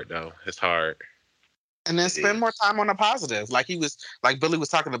hard though. It's hard. And then spend more time on the positive, like Billy was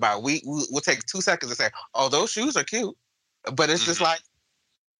talking about. We'll take 2 seconds and say, "Oh, those shoes are cute," but it's just like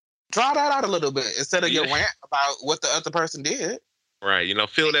draw that out a little bit instead of your rant about what the other person did. Right.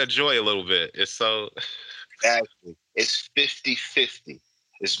 Feel that joy a little bit. It's so exactly. It's 50-50.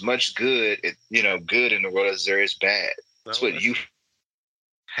 As much good, good in the world as there is bad. That's what you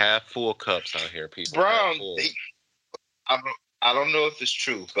half full cups out here, people. Brown, I don't know if it's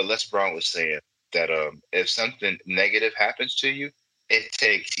true, but Les Brown was saying that if something negative happens to you, it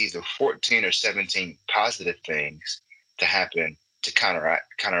takes either 14 or 17 positive things to happen to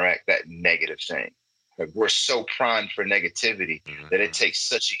counteract that negative thing. Like, we're so primed for negativity that it takes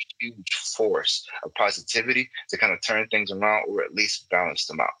such a huge force of positivity to kind of turn things around or at least balance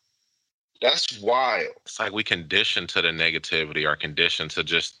them out. That's wild. It's like we condition to the negativity or condition to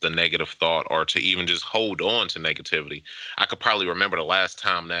just the negative thought or to even just hold on to negativity. I could probably remember the last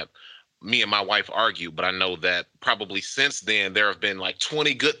time that me and my wife argued, but I know that probably since then there have been like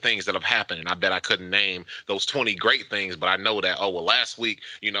 20 good things that have happened, and I bet I couldn't name those 20 great things, but I know that, last week,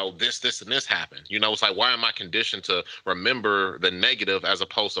 this and this happened. It's like, why am I conditioned to remember the negative as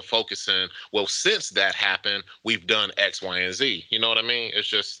opposed to focusing, well, since that happened, we've done X, Y, and Z. You know what I mean? It's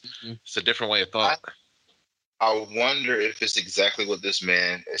just, it's a different way of thought. I wonder if it's exactly what this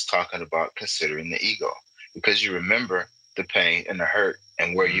man is talking about, considering the ego, because you remember the pain and the hurt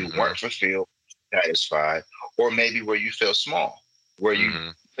and where you weren't fulfilled, satisfied, or maybe where you feel small, where you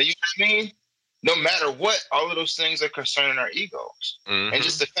know what I mean? No matter what, all of those things are concerning our egos. And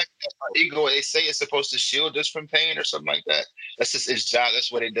just the fact that our ego, they say it's supposed to shield us from pain or something like that. That's just its job.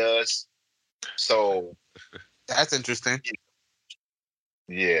 That's what it does. So that's interesting.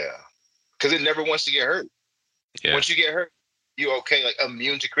 Yeah. Because it never wants to get hurt. Yeah. Once you get hurt, you okay, like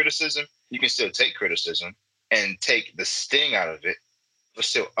immune to criticism. You can still take criticism and take the sting out of it, but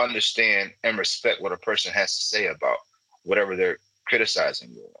still understand and respect what a person has to say about whatever they're criticizing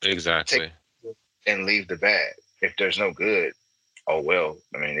you. Exactly. And leave the bad. If there's no good, oh well.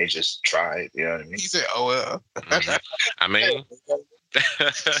 I mean, they just tried. You know what I mean? He said, "Oh well." I mean,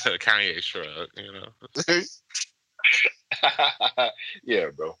 Kanye shrug. Yeah,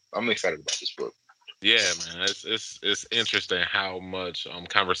 bro. I'm excited about this book. Yeah, man, it's interesting how much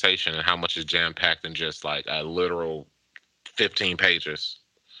conversation and how much is jam packed in just like a literal 15 pages.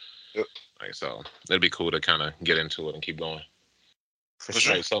 Yep. Like, so it'd be cool to kind of get into it and keep going. For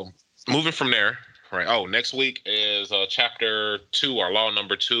sure. Right, so moving from there, right? Oh, next week is chapter 2, or law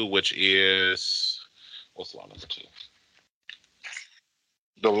number 2, which is what's law number 2?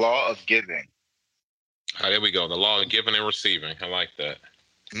 The law of giving. There we go. The law of giving and receiving. I like that.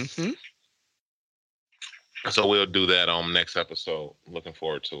 Mm-hmm. So we'll do that on next episode. Looking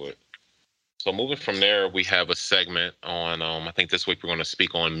forward to it. So moving from there, we have a segment on, I think this week we're going to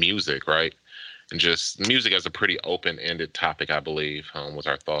speak on music, right? And just music as a pretty open-ended topic, I believe, was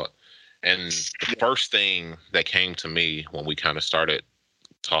our thought. And the first thing that came to me when we kind of started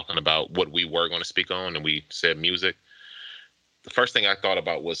talking about what we were going to speak on and we said music, the first thing I thought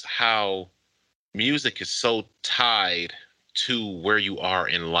about was how music is so tied to where you are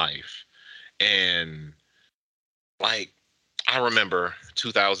in life. And like, I remember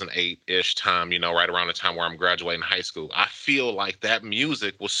 2008-ish time, right around the time where I'm graduating high school. I feel like that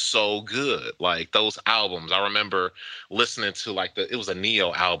music was so good. Like those albums, I remember listening to it was a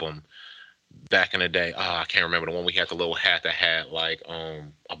Neo album back in the day. I can't remember the one we had the little hat that had like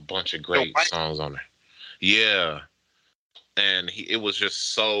a bunch of great songs on there. Yeah. And it was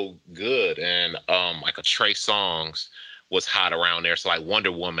just so good. And like a Trey Songz was hot around there. So like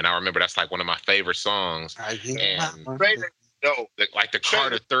Wonder Woman, I remember that's like one of my favorite songs. And like the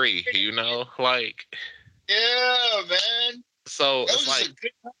Carter 3, like. Yeah, man. So it's like,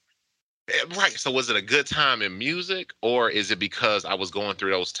 right. So was it a good time in music, or is it because I was going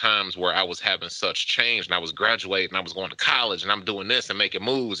through those times where I was having such change and I was graduating, I was going to college and I'm doing this and making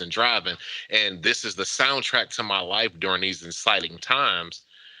moves and driving, and this is the soundtrack to my life during these exciting times?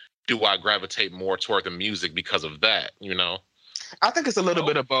 Do I gravitate more toward the music because of that, I think it's a little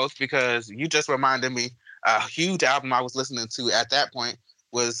bit of both, because you just reminded me, a huge album I was listening to at that point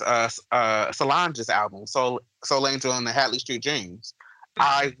was Solange's album, Soul Angel and the Hadley Street Dreams.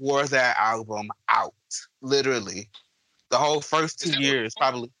 I wore that album out, literally. The whole first 2 years,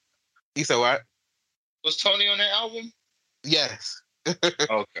 probably. You said what? Was Tony on that album? Yes.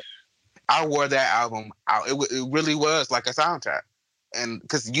 Okay. I wore that album out. It really was like a soundtrack. And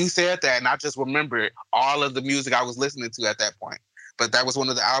because you said that, and I just remembered all of the music I was listening to at that point. But that was one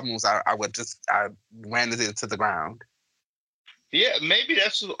of the albums I ran it into the ground. Yeah, maybe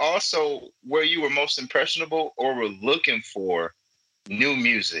that's also where you were most impressionable, or were looking for new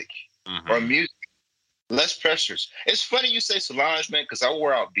music or music less pressures. It's funny you say Solange, man, because I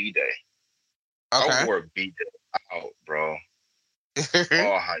wore out B-Day. Okay. I wore B-Day out, bro.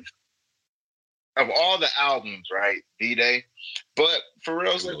 All high. Of all the albums, right? B-Day. But for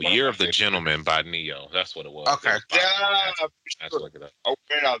real, it's like Year of the Gentleman by Neo. That's what it was. Okay. That's look it up. I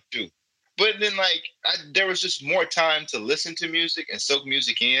went out too. But then, like, there was just more time to listen to music and soak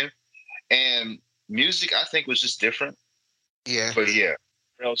music in. And music, I think, was just different. Yeah. But yeah.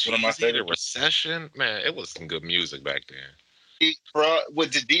 One of my favorite. Recession, man, it was some good music back then. Bro,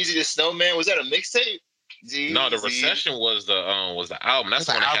 with the Deezy the Snowman, was that a mixtape? No, the Recession was the album. That's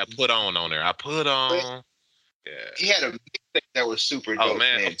the one I had Put On there. I Put On. Yeah. He had a mixtape that was super dope. Oh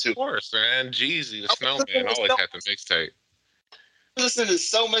man, of course, man. Jeezy the Snowman always had the mixtape. Listen to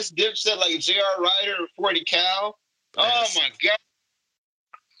so much Dipset, like J.R. Ryder or 40 Cal. Oh my god.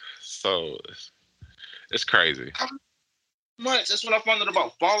 So it's crazy. How much? That's what I found out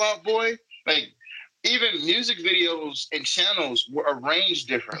about Fall Out Boy. Like, even music videos and channels were arranged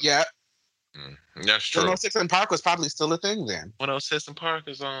differently. Yeah. That's true. 106 & Park was probably still a thing then. 106 & Park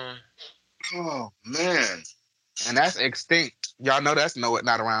is on. Oh man. And that's extinct. Y'all know that's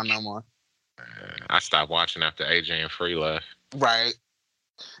not around no more. I stopped watching after AJ and Free left. Right.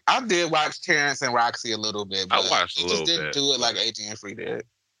 I did watch Terrence and Roxy a little bit, but I watched a little bit. Just didn't do it like AJ and Free did.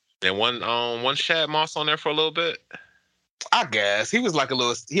 And one Shad Moss on there for a little bit. I guess he was like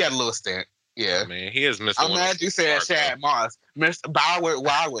he had a little stint. Yeah, I mean, he is Mr. I'm glad you said Shad Moss. Mr.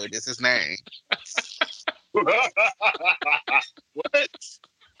 Byward is his name. What?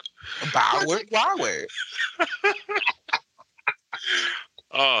 Byward.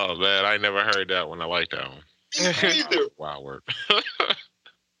 Oh man, I never heard that one. I like that one. Either. Byward.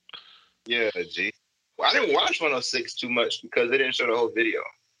 Yeah, G. Well, I didn't watch 106 too much because they didn't show the whole video.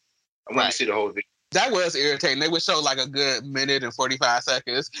 I wanted to see the whole video. That was irritating. They would show like a good minute and 45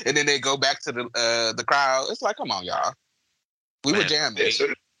 seconds, and then they go back to the crowd. It's like, come on, y'all. We were jamming. It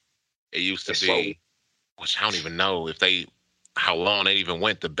used to be, which I don't even know how long they even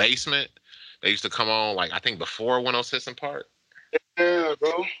went. The Basement. They used to come on, like, I think before 106 & Park. Yeah,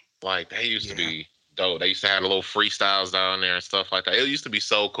 bro. Like, they used to be dope. They used to have little freestyles down there and stuff like that. It used to be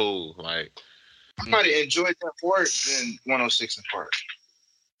so cool. Like, I might have enjoyed that more than 106 & Park.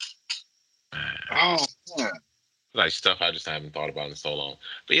 Oh, man. Like, stuff I just haven't thought about in so long.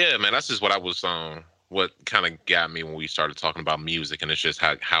 But yeah, man, that's just what I was what kind of got me when we started talking about music, and it's just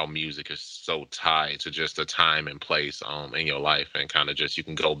how music is so tied to just a time and place in your life, and kind of just you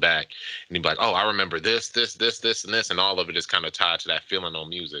can go back and you'd be like, oh, I remember this, and this, and all of it is kind of tied to that feeling on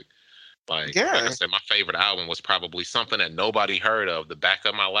music. Like I said, my favorite album was probably something that nobody heard of, The Back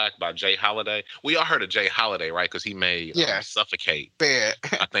of My Lack by Jay Holiday. We all heard of Jay Holiday, right? Because he made Suffocate. Bed.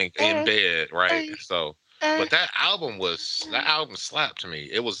 I think in bed, right? So, but that album slapped to me.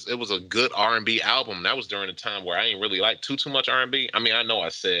 It was a good R&B album. That was during a time where I ain't really like too much R&B. I mean, I know I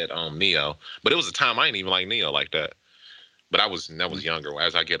said Neo, but it was a time I ain't even like Neo like that. But I was younger.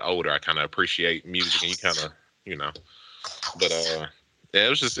 As I get older, I kind of appreciate music, and you kind of, But yeah, it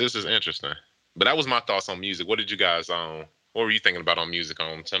was just interesting. But that was my thoughts on music. What did you guys what were you thinking about on music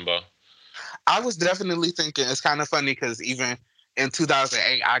Timbo? I was definitely thinking, it's kind of funny because even in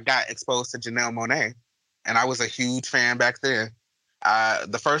 2008, I got exposed to Janelle Monáe, and I was a huge fan back then.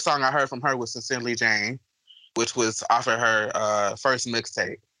 The first song I heard from her was Sincerely Jane, which was off of her first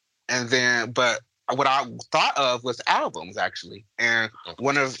mixtape. And then, but what I thought of was albums, actually. And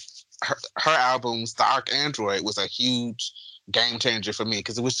one of her albums, The ArchAndroid, was a huge game changer for me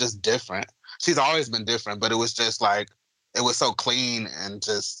because it was just different. She's always been different, but it was just like, it was so clean and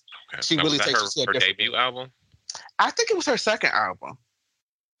just, she really takes you to her debut album? I think it was her second album.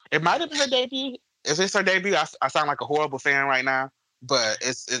 It might have been her debut. If it's her debut, I sound like a horrible fan right now, but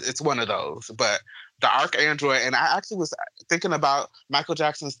it's one of those. But the ArchAndroid, and I actually was thinking about Michael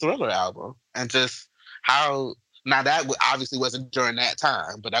Jackson's Thriller album and just how, now that obviously wasn't during that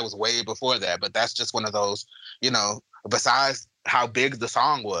time, but that was way before that. But that's just one of those, besides how big the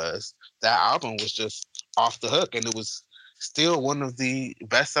song was, that album was just off the hook, and it was still one of the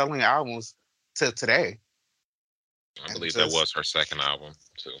best-selling albums to today. I believe that was her second album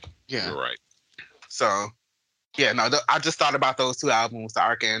too. Yeah, you're right. So, yeah, no, I just thought about those two albums, the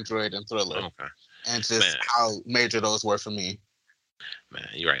ArchAndroid and Thriller, and just how major those were for me. Man,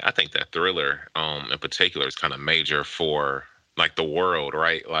 you're right. I think that Thriller, in particular, is kind of major for like the world,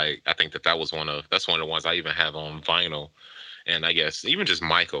 right? Like, I think that was one of the ones I even have on vinyl, and I guess even just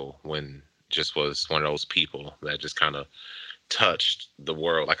Michael, when just was one of those people that just kind of touched the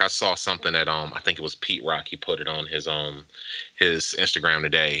world. Like I saw something that I think it was Pete Rock. He put it on his Instagram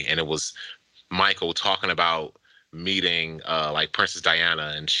today, and it was Michael talking about meeting like Princess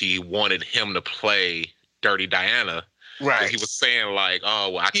Diana, and she wanted him to play Dirty Diana. Right. And he was saying like,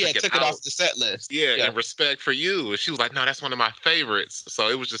 "Oh, well, I took it off the set list." Yeah, in respect for you. And she was like, "No, that's one of my favorites." So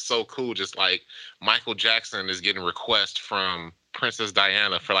it was just so cool. Just like Michael Jackson is getting requests from Princess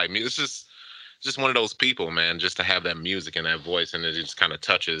Diana for like me. It's just one of those people, man. Just to have that music and that voice, and it just kind of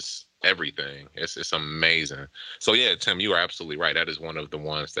touches everything. It's amazing. So yeah, Tim, you are absolutely right. That is one of the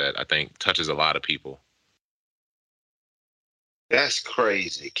ones that I think touches a lot of people. That's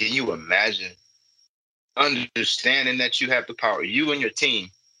crazy. Can you imagine understanding that you have the power? You and your team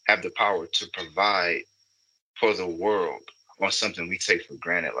have the power to provide for the world on something we take for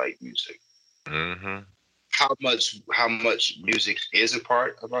granted, like music. Mm-hmm. How much music is a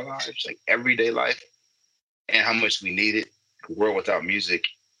part of our lives, like everyday life, and how much we need it. A world without music,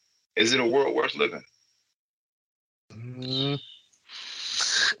 is it a world worth living?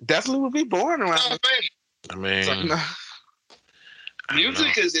 Definitely would be boring around. I mean,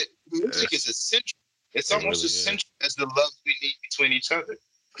 music is essential. It's almost really essential as the love we need between each other.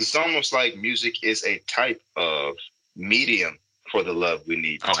 It's almost like music is a type of medium for the love we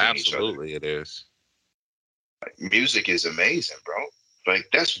need between each other. Absolutely, it is. Like, music is amazing, bro. Like,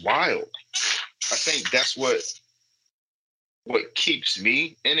 that's wild. I think that's what keeps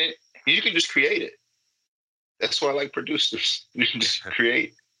me in it. You can just create it. That's why I like producers. You can just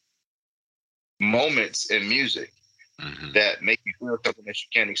create moments in music that make you feel something that you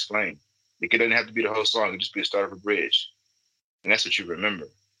can't explain. It doesn't have to be the whole song. It can just be a start of a bridge. And that's what you remember.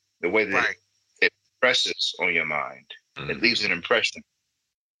 The way that it presses on your mind. It leaves an impression.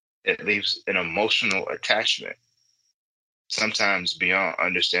 It leaves an emotional attachment, sometimes beyond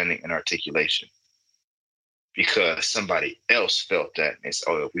understanding and articulation. Because somebody else felt that. And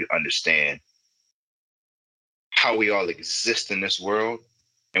so if we understand how we all exist in this world,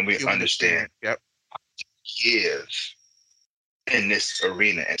 and we understand how to give in this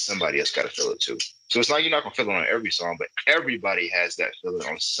arena, and somebody else got to feel it too. So it's not you're not going to feel it on every song, but everybody has that feeling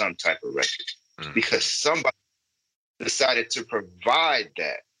on some type of record because somebody decided to provide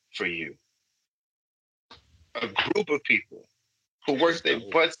that for you. A group of people who work their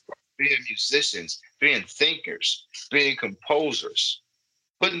butts off, being musicians, being thinkers, being composers,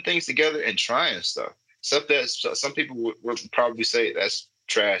 putting things together and trying stuff. Stuff that some people would probably say that's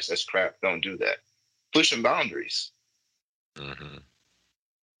trash, that's crap, don't do that. Pushing boundaries.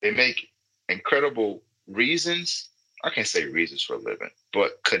 They make incredible reasons. I can't say reasons for living,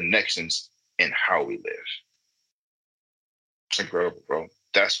 but connections in how we live. It's incredible, bro.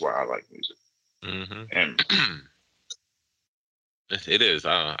 That's why I like music. And it is.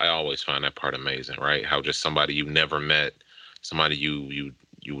 I always find that part amazing, right? How just somebody you never met, somebody you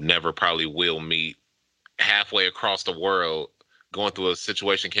never probably will meet, halfway across the world, going through a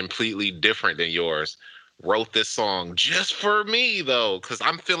situation completely different than yours, wrote this song just for me though, because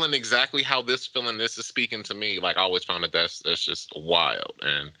I'm feeling exactly how this is speaking to me. Like I always found that that's just wild,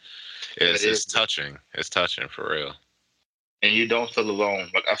 and it's touching. It's touching for real. And you don't feel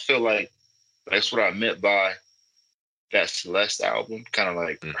alone. Like I feel like that's what I meant by that Celeste album, kind of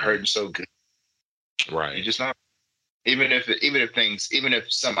like Hurting So Good. Right. You just not. Even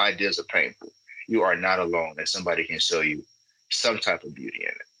if some ideas are painful, you are not alone, and somebody can show you some type of beauty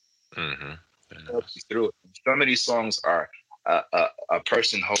in it. Helps you through it. Some of these songs are a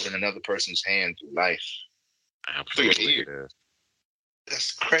person holding another person's hand through life. Absolutely, it is.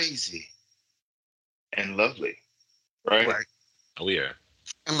 That's crazy and lovely, right? Oh yeah.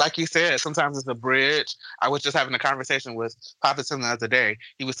 And like you said, sometimes it's a bridge. I was just having a conversation with Papa Tim the other day.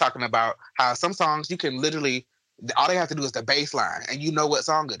 He was talking about how some songs you can literally, all they have to do is the bass line, and you know what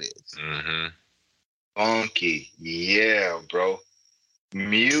song it is. Funky, yeah, bro.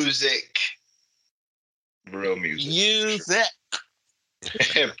 Music, real music.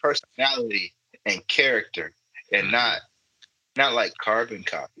 And personality and character, and not like carbon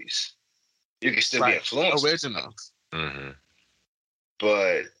copies. You can still be influenced. Originals.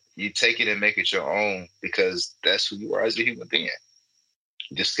 But you take it and make it your own because that's who you are as a human being.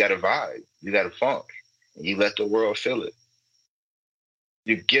 You just got a vibe. You got a funk. And you let the world feel it.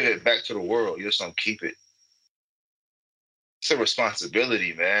 You give it back to the world. You just don't keep it. It's a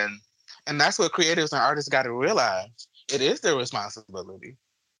responsibility, man. And that's what creatives and artists got to realize. It is their responsibility.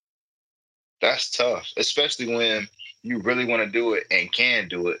 That's tough, especially when you really want to do it and can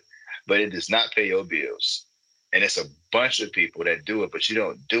do it, but it does not pay your bills. And it's a bunch of people that do it, but you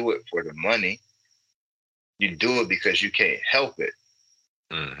don't do it for the money. You do it because you can't help it.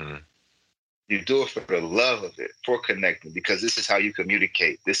 You do it for the love of it, for connecting, because this is how you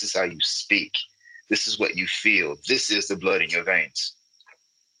communicate. This is how you speak. This is what you feel. This is the blood in your veins.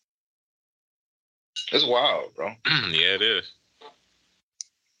 It's wild, bro. Yeah, it is.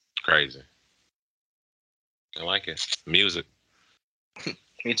 Crazy. I like it. Music.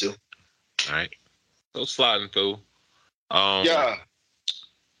 Me too. All right. So sliding through. Yeah.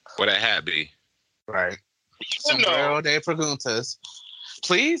 Where that hat be? Right. Sombrero de preguntas.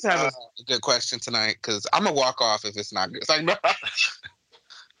 Please have a good question tonight, because I'm gonna walk off if it's not good. It's like, no.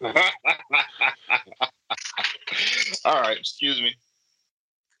 All right, excuse me.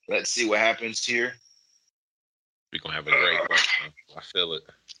 Let's see what happens here. We're gonna have a great question. I feel it.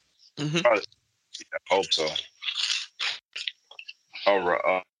 Mm-hmm. I hope so. All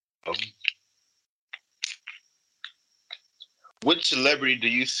right. Which celebrity do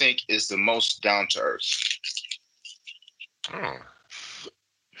you think is the most down to earth? Oh.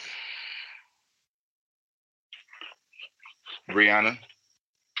 Rihanna.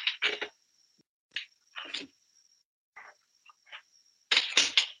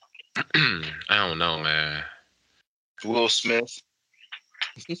 I don't know, man. Will Smith.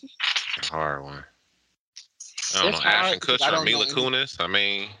 It's a hard one. I don't know. Ashton Kutcher or Mila Kunis. I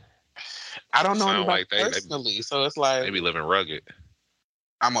mean, I don't know anybody like personally, so it's like they be living rugged.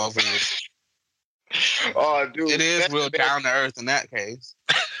 I'm over it. Oh, dude, it is real down to earth in that case.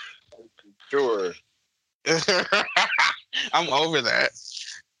 Sure. I'm over that.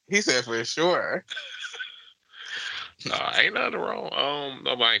 He said for sure. Ain't nothing wrong.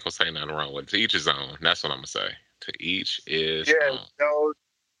 Nobody ain't gonna say nothing wrong with it. To each his own. That's what I'm gonna say. To each is own.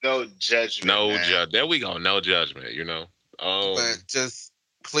 No judgment. No judgment. There we go. No judgment. You know. But just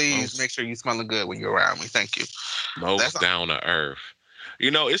please make sure you're smelling good when you're around me. Thank you. Most down to earth.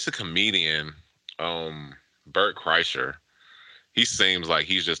 You know, it's a comedian, Bert Kreischer. He seems like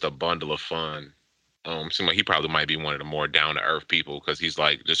he's just a bundle of fun. Seems like he probably might be one of the more down to earth people, because he's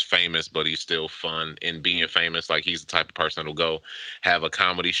like just famous, but he's still fun in being famous. Like he's the type of person that'll go have a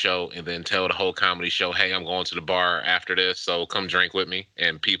comedy show and then tell the whole comedy show, "Hey, I'm going to the bar after this, so come drink with me."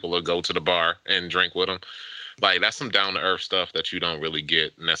 And people will go to the bar and drink with him. Like that's some down to earth stuff that you don't really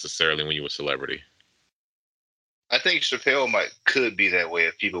get necessarily when you're a celebrity. I think Chappelle could be that way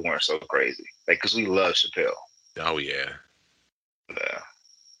if people weren't so crazy. Like, because we love Chappelle. Oh yeah. Yeah.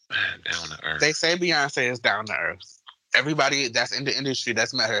 Down to earth. They say Beyonce is down to earth. Everybody that's in the industry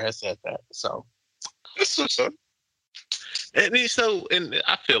that's met her has said that. So that's what's up. And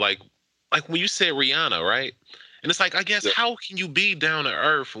I feel like when you said Rihanna, right? And it's like, I guess, how can you be down to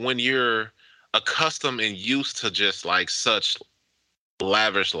earth when you're accustomed and used to just like such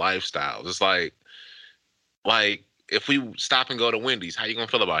lavish lifestyles? It's like if we stop and go to Wendy's, how you gonna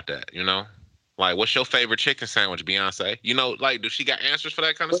feel about that? You know? Like, what's your favorite chicken sandwich, Beyonce? You know, like, does she got answers for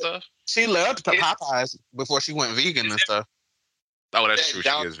that kind of stuff? She loved Popeyes before she went vegan and stuff. Oh, that's true. She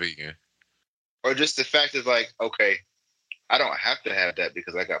is vegan. Or just the fact is like, okay, I don't have to have that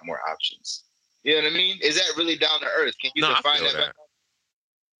because I got more options. You know what I mean? Is that really down to earth? Can you define that?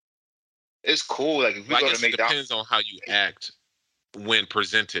 It's cool. Like, if we go to McDonald's. It depends on how you act when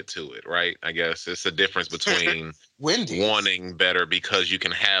presented to it, right? I guess it's a difference between wanting better because you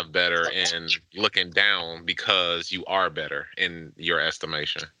can have better and looking down because you are better in your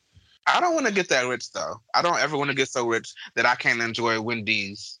estimation. I don't want to get that rich though. I don't ever want to get so rich that I can't enjoy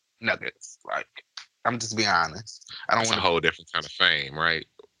Wendy's nuggets. Like, I'm just being honest. I don't want a whole different kind of fame, right?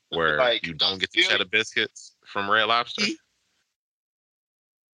 Where you don't get the cheddar biscuits from Red Lobster.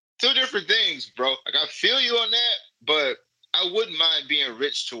 Two different things, bro. Like, I feel you on that, but I wouldn't mind being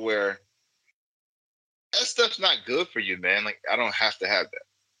rich to where that stuff's not good for you, man. Like, I don't have to have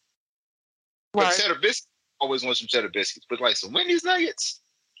that. Right. But cheddar biscuits, I always want some cheddar biscuits. But like some Wendy's nuggets,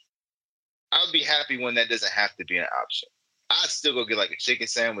 I'll be happy when that doesn't have to be an option. I'd still go get like a chicken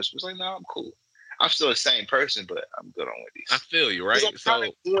sandwich. It's like, no, I'm cool. I'm still the same person, but I'm good on Wendy's. I feel you, right? So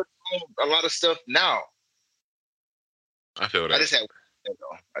a lot of stuff now. I feel that. I just had,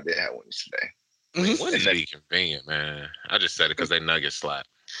 I did have Wendy's today. Wendy's be convenient, man. I just said it because they nugget slap.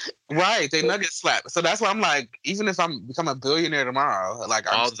 Right, they nugget slap. So that's why I'm like, even if I'm become a billionaire tomorrow, like,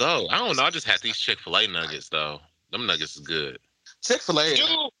 I don't know. I just had these Chick-fil-A nuggets though. Them nuggets is good. Chick-fil-A in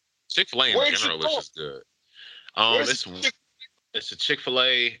general is just good. It's a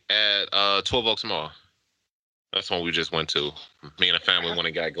Chick-fil-A at 12 Oaks Mall. That's one we just went to. Me and the family went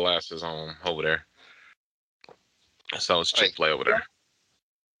and got glasses on over there. So it's Chick-fil-A over there.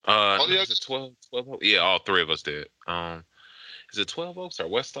 Is it 12 Oaks? Yeah, all three of us did. Is it 12 Oaks or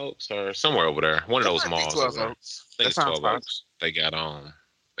West Oaks or somewhere over there? One of those malls. 12 Oaks. I think it's 12 Oaks. They got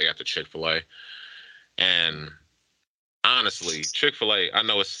the Chick-fil-A. And honestly, Chick-fil-A, I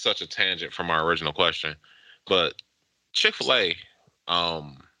know it's such a tangent from our original question, but Chick-fil-A,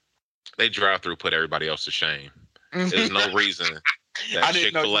 they drive-through put everybody else to shame. There's no reason that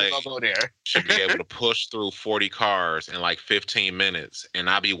Chick-fil-A should be able to push through 40 cars in like 15 minutes, and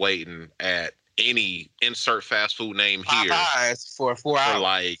I'll be waiting at any insert fast food name here for 4 hours. For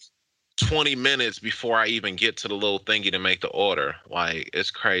like 20 minutes before I even get to the little thingy to make the order. Like, it's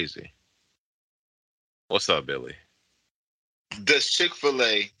crazy. What's up, Billy? Does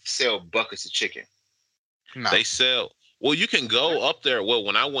Chick-fil-A sell buckets of chicken? No. They sell. Well, you can go up there. Well,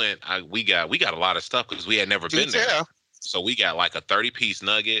 when I went, we got a lot of stuff because we had never been there. So we got like a 30-piece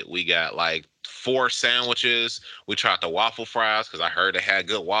nugget. We got like 4 sandwiches. We tried the waffle fries because I heard they had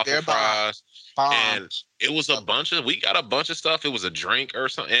good waffle fries. And it was we got a bunch of stuff. It was a drink or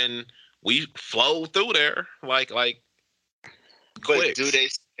something. And we flowed through there like quick. But do they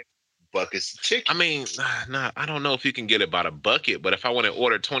buckets of chicken? I mean, I don't know if you can get it by the bucket, but if I want to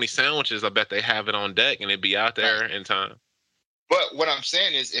order 20 sandwiches, I bet they have it on deck and it'd be out there in time. But what I'm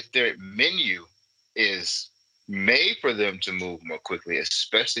saying is if their menu is made for them to move more quickly,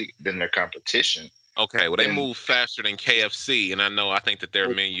 especially than their competition. Okay, well, they move faster than KFC, and I think that their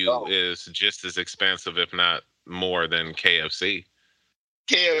menu is just as expensive, if not more, than KFC.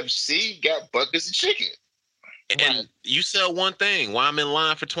 KFC got buckets of chicken. And you sell one thing. Why I'm in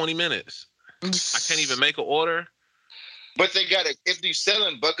line for 20 minutes? I can't even make an order. But they got if you're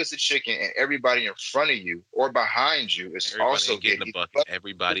selling buckets of chicken and everybody in front of you or behind you is also getting a bucket.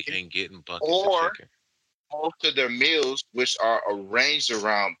 Everybody ain't getting buckets of chicken. Most of their meals, which are arranged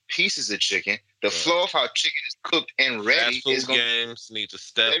around pieces of chicken, the flow of how chicken is cooked and ready. Fast food games need to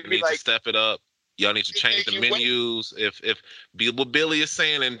step it up. Y'all need to change the menus. If what Billy is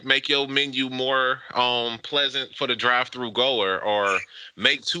saying, and make your menu more pleasant for the drive-through goer, or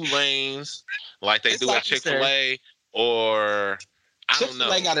make 2 lanes like they do at Chick-fil-A, or I don't know.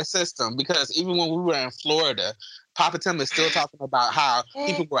 Chick-fil-A got a system because even when we were in Florida, Papa Tim is still talking about how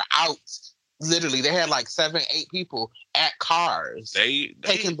people were out. Literally, they had like 7, 8 people at cars. They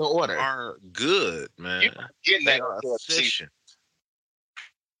taking the order. Are good, man. They are efficient.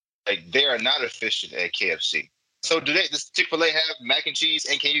 Like they are not efficient at KFC. So does Chick-fil-A have mac and cheese?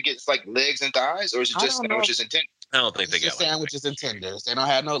 And can you get like legs and thighs, or is it just sandwiches and tenders? I don't think they got sandwiches and tenders. They don't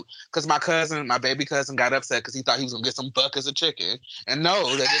have no. Because my baby cousin, got upset because he thought he was gonna get some buckets of chicken, and no,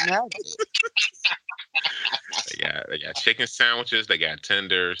 they didn't have it. They got chicken sandwiches. They got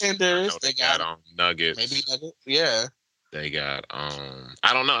tenders. They got nuggets. Maybe nuggets. Yeah. They got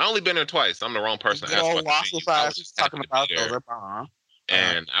I don't know. I only been there twice. I'm the wrong person to ask about waffle fries. Talking about those are bomb.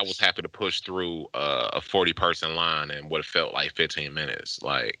 And I was happy to push through a 40-person line in what it felt like 15 minutes.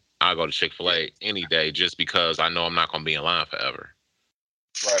 Like, I'll go to Chick-fil-A any day just because I know I'm not going to be in line forever.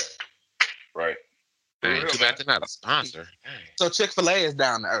 Right. Dang, too bad they're not a sponsor. Dang. So Chick-fil-A is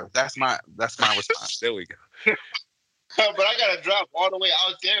down to earth. That's my response. There we go. But I got to drive all the way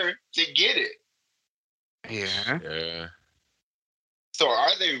out there to get it. Yeah. So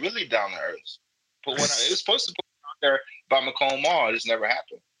are they really down to earth? But when it was supposed to be out there by Macomb Mall, this never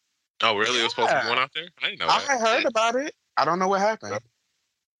happened. Oh, really? It was supposed to be going out there? I didn't know that. I heard about it. I don't know what happened.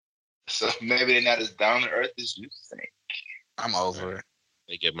 So maybe they're not as down to earth as you think. I'm over it.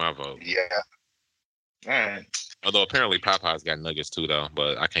 They get my vote. Yeah. All right. Although apparently Popeye's got nuggets too, though,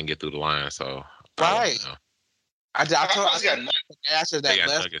 but I can't get through the line, so. Right. I got they got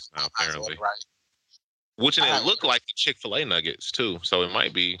nuggets now, apparently. Right. Which it look like the Chick-fil-A nuggets too, so it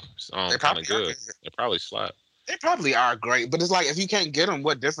might be kind of good. They probably slap. They probably are great, but it's like if you can't get them,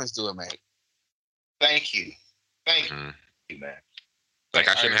 what difference do it make? Thank you, man. Like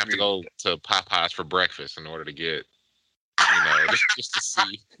I shouldn't have to go to Popeyes for breakfast in order to get, just to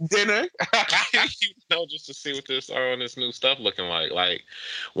see dinner. Just to see what this new stuff looking like. Like,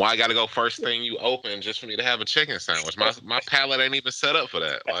 why I got to go first thing you open just for me to have a chicken sandwich? My palate ain't even set up for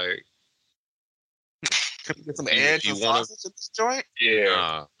that. Like. Can we get some eggs and sausage at this joint?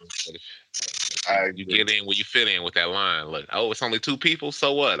 Yeah. You get in where you fit in with that line. Look, it's only 2 people,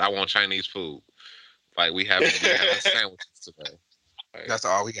 so what? I want Chinese food. Like we have sandwiches today. Like, that's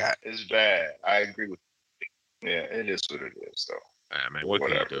all we got. It's bad. I agree with you. Yeah, it is what it is. So, man, what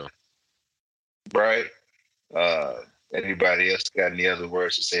can you do? Right. Anybody else got any other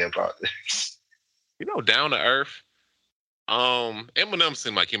words to say about this? Down to earth. Eminem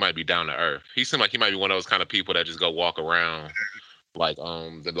seemed like he might be down to earth. He seemed like he might be one of those kind of people that just go walk around like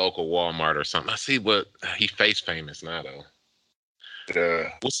the local Walmart or something. I see, but he face famous now though.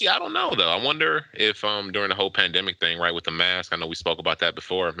 Well, see, I don't know though. I wonder if during the whole pandemic thing, right, with the mask, I know we spoke about that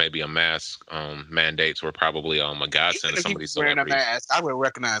before. Maybe a mask mandates were probably a godsend to somebody. Wearing a mask, I would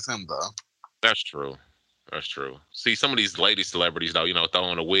recognize him though. That's true. That's true. See, some of these lady celebrities, though,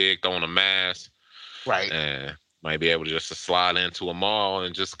 throwing a wig, throwing a mask, right, and might be able to just slide into a mall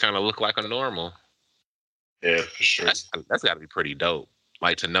and just kind of look like a normal. Yeah, for sure. That's got to be pretty dope.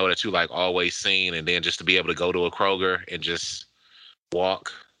 Like to know that you like always seen, and then just to be able to go to a Kroger and just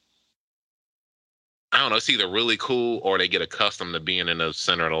walk. I don't know. It's either really cool or they get accustomed to being in the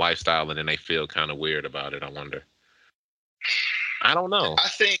center of the lifestyle, and then they feel kind of weird about it. I wonder. I don't know. I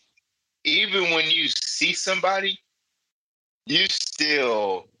think even when you see somebody, you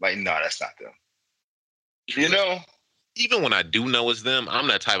still like, no, that's not them. You know? Even when I do know it's them, I'm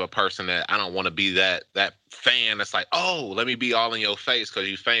that type of person that I don't want to be that fan that's like, oh, let me be all in your face because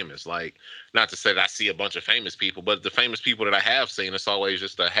you famous. Like, not to say that I see a bunch of famous people, but the famous people that I have seen, it's always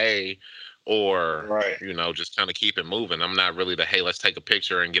just a hey, or right. Just kind of keep it moving. I'm not really the hey, let's take a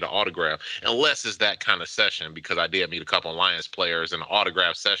picture and get an autograph, unless it's that kind of session, because I did meet a couple of Lions players in an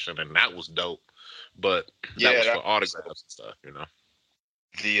autograph session, and that was dope. But that was for autographs and stuff,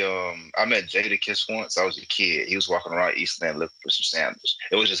 I met Jadakiss once. I was a kid. He was walking around Eastland looking for some sandals.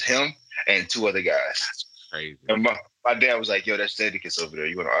 It was just him and two other guys. That's crazy. And my dad was like, yo, that's Jadakiss over there.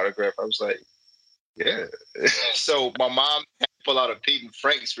 You want an autograph? I was like, yeah. So my mom had to pull out a Pete and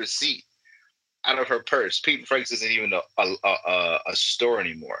Frank's receipt out of her purse. Pete and Frank's isn't even a store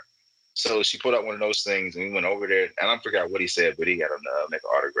anymore. So she pulled out one of those things and we went over there. And I forgot what he said, but he got him to make an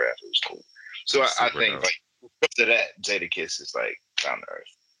autograph. It was cool. So I think like because of that, Jadakiss is like down to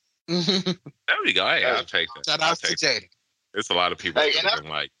earth. There we go. Hey, I'll take that. Shout out to Jada. It's a lot of people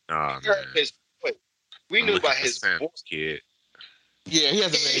nah, man. We knew about his voice, kid. Yeah, he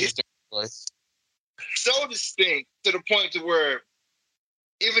has a very distinct voice. So distinct to the point to where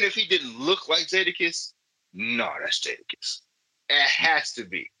even if he didn't look like Jadakiss, no, that's Jadakiss. It has to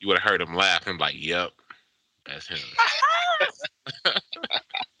be. You would have heard him laugh and like, yep, that's him.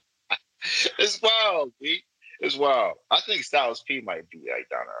 It's wild, B. It's wild. I think Styles P might be like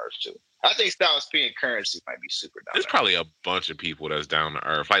down to earth too. I think Styles P and Currency might be super down. There's probably a bunch of people that's down to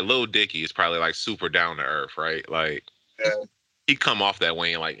earth. Like Lil Dicky is probably like super down to earth, right? Like he come off that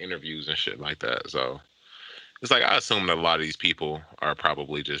way in like interviews and shit like that. So it's like I assume that a lot of these people are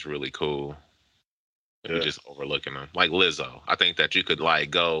probably just really cool. Yeah. We're just overlooking them. Like Lizzo. I think that you could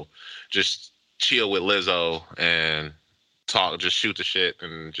like go just chill with Lizzo and talk, just shoot the shit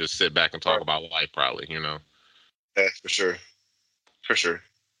and just sit back and talk about life probably, Yeah, for sure. For sure.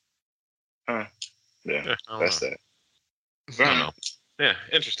 Huh. Yeah, that's know. that. I don't know. Yeah,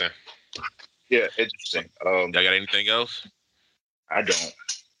 interesting. Yeah, interesting. Y'all got anything else? I don't.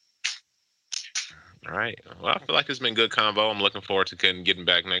 All right. Well, I feel like it's been good convo. I'm looking forward to getting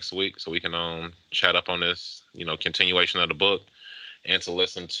back next week so we can chat up on this, continuation of the book and to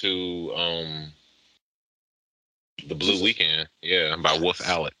listen to The Blue Weekend, by Wolf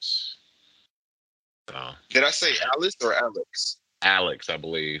Alex. So, did I say Alice or Alex? Alex, I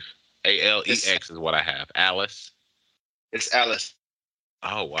believe. Alex is what I have. Alice. It's Alice.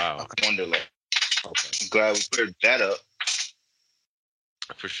 Oh wow. Wonderland. Okay. I'm glad we cleared that up.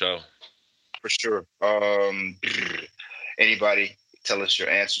 For sure. For sure. Anybody tell us your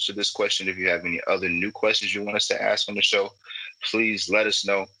answer to this question. If you have any other new questions you want us to ask on the show, please let us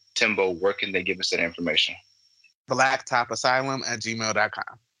know. Timbo, where can they give us that information?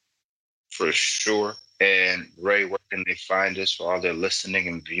 blacktopasylum@gmail.com. For sure. And Ray, where can they find us for all their listening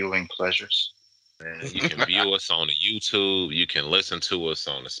and viewing pleasures? And you can view us on the YouTube. You can listen to us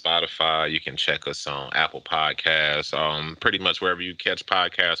on the Spotify. You can check us on Apple Podcasts. Pretty much wherever you catch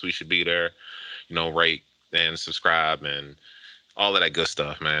podcasts, we should be there. Rate and subscribe and all of that good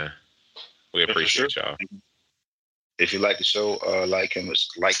stuff, man. We appreciate y'all. If you like the show, like,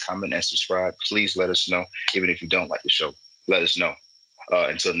 comment, and subscribe. Please let us know. Even if you don't like the show, let us know.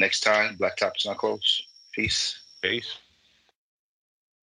 Until next time, Blacktop is not closed. Peace. Peace.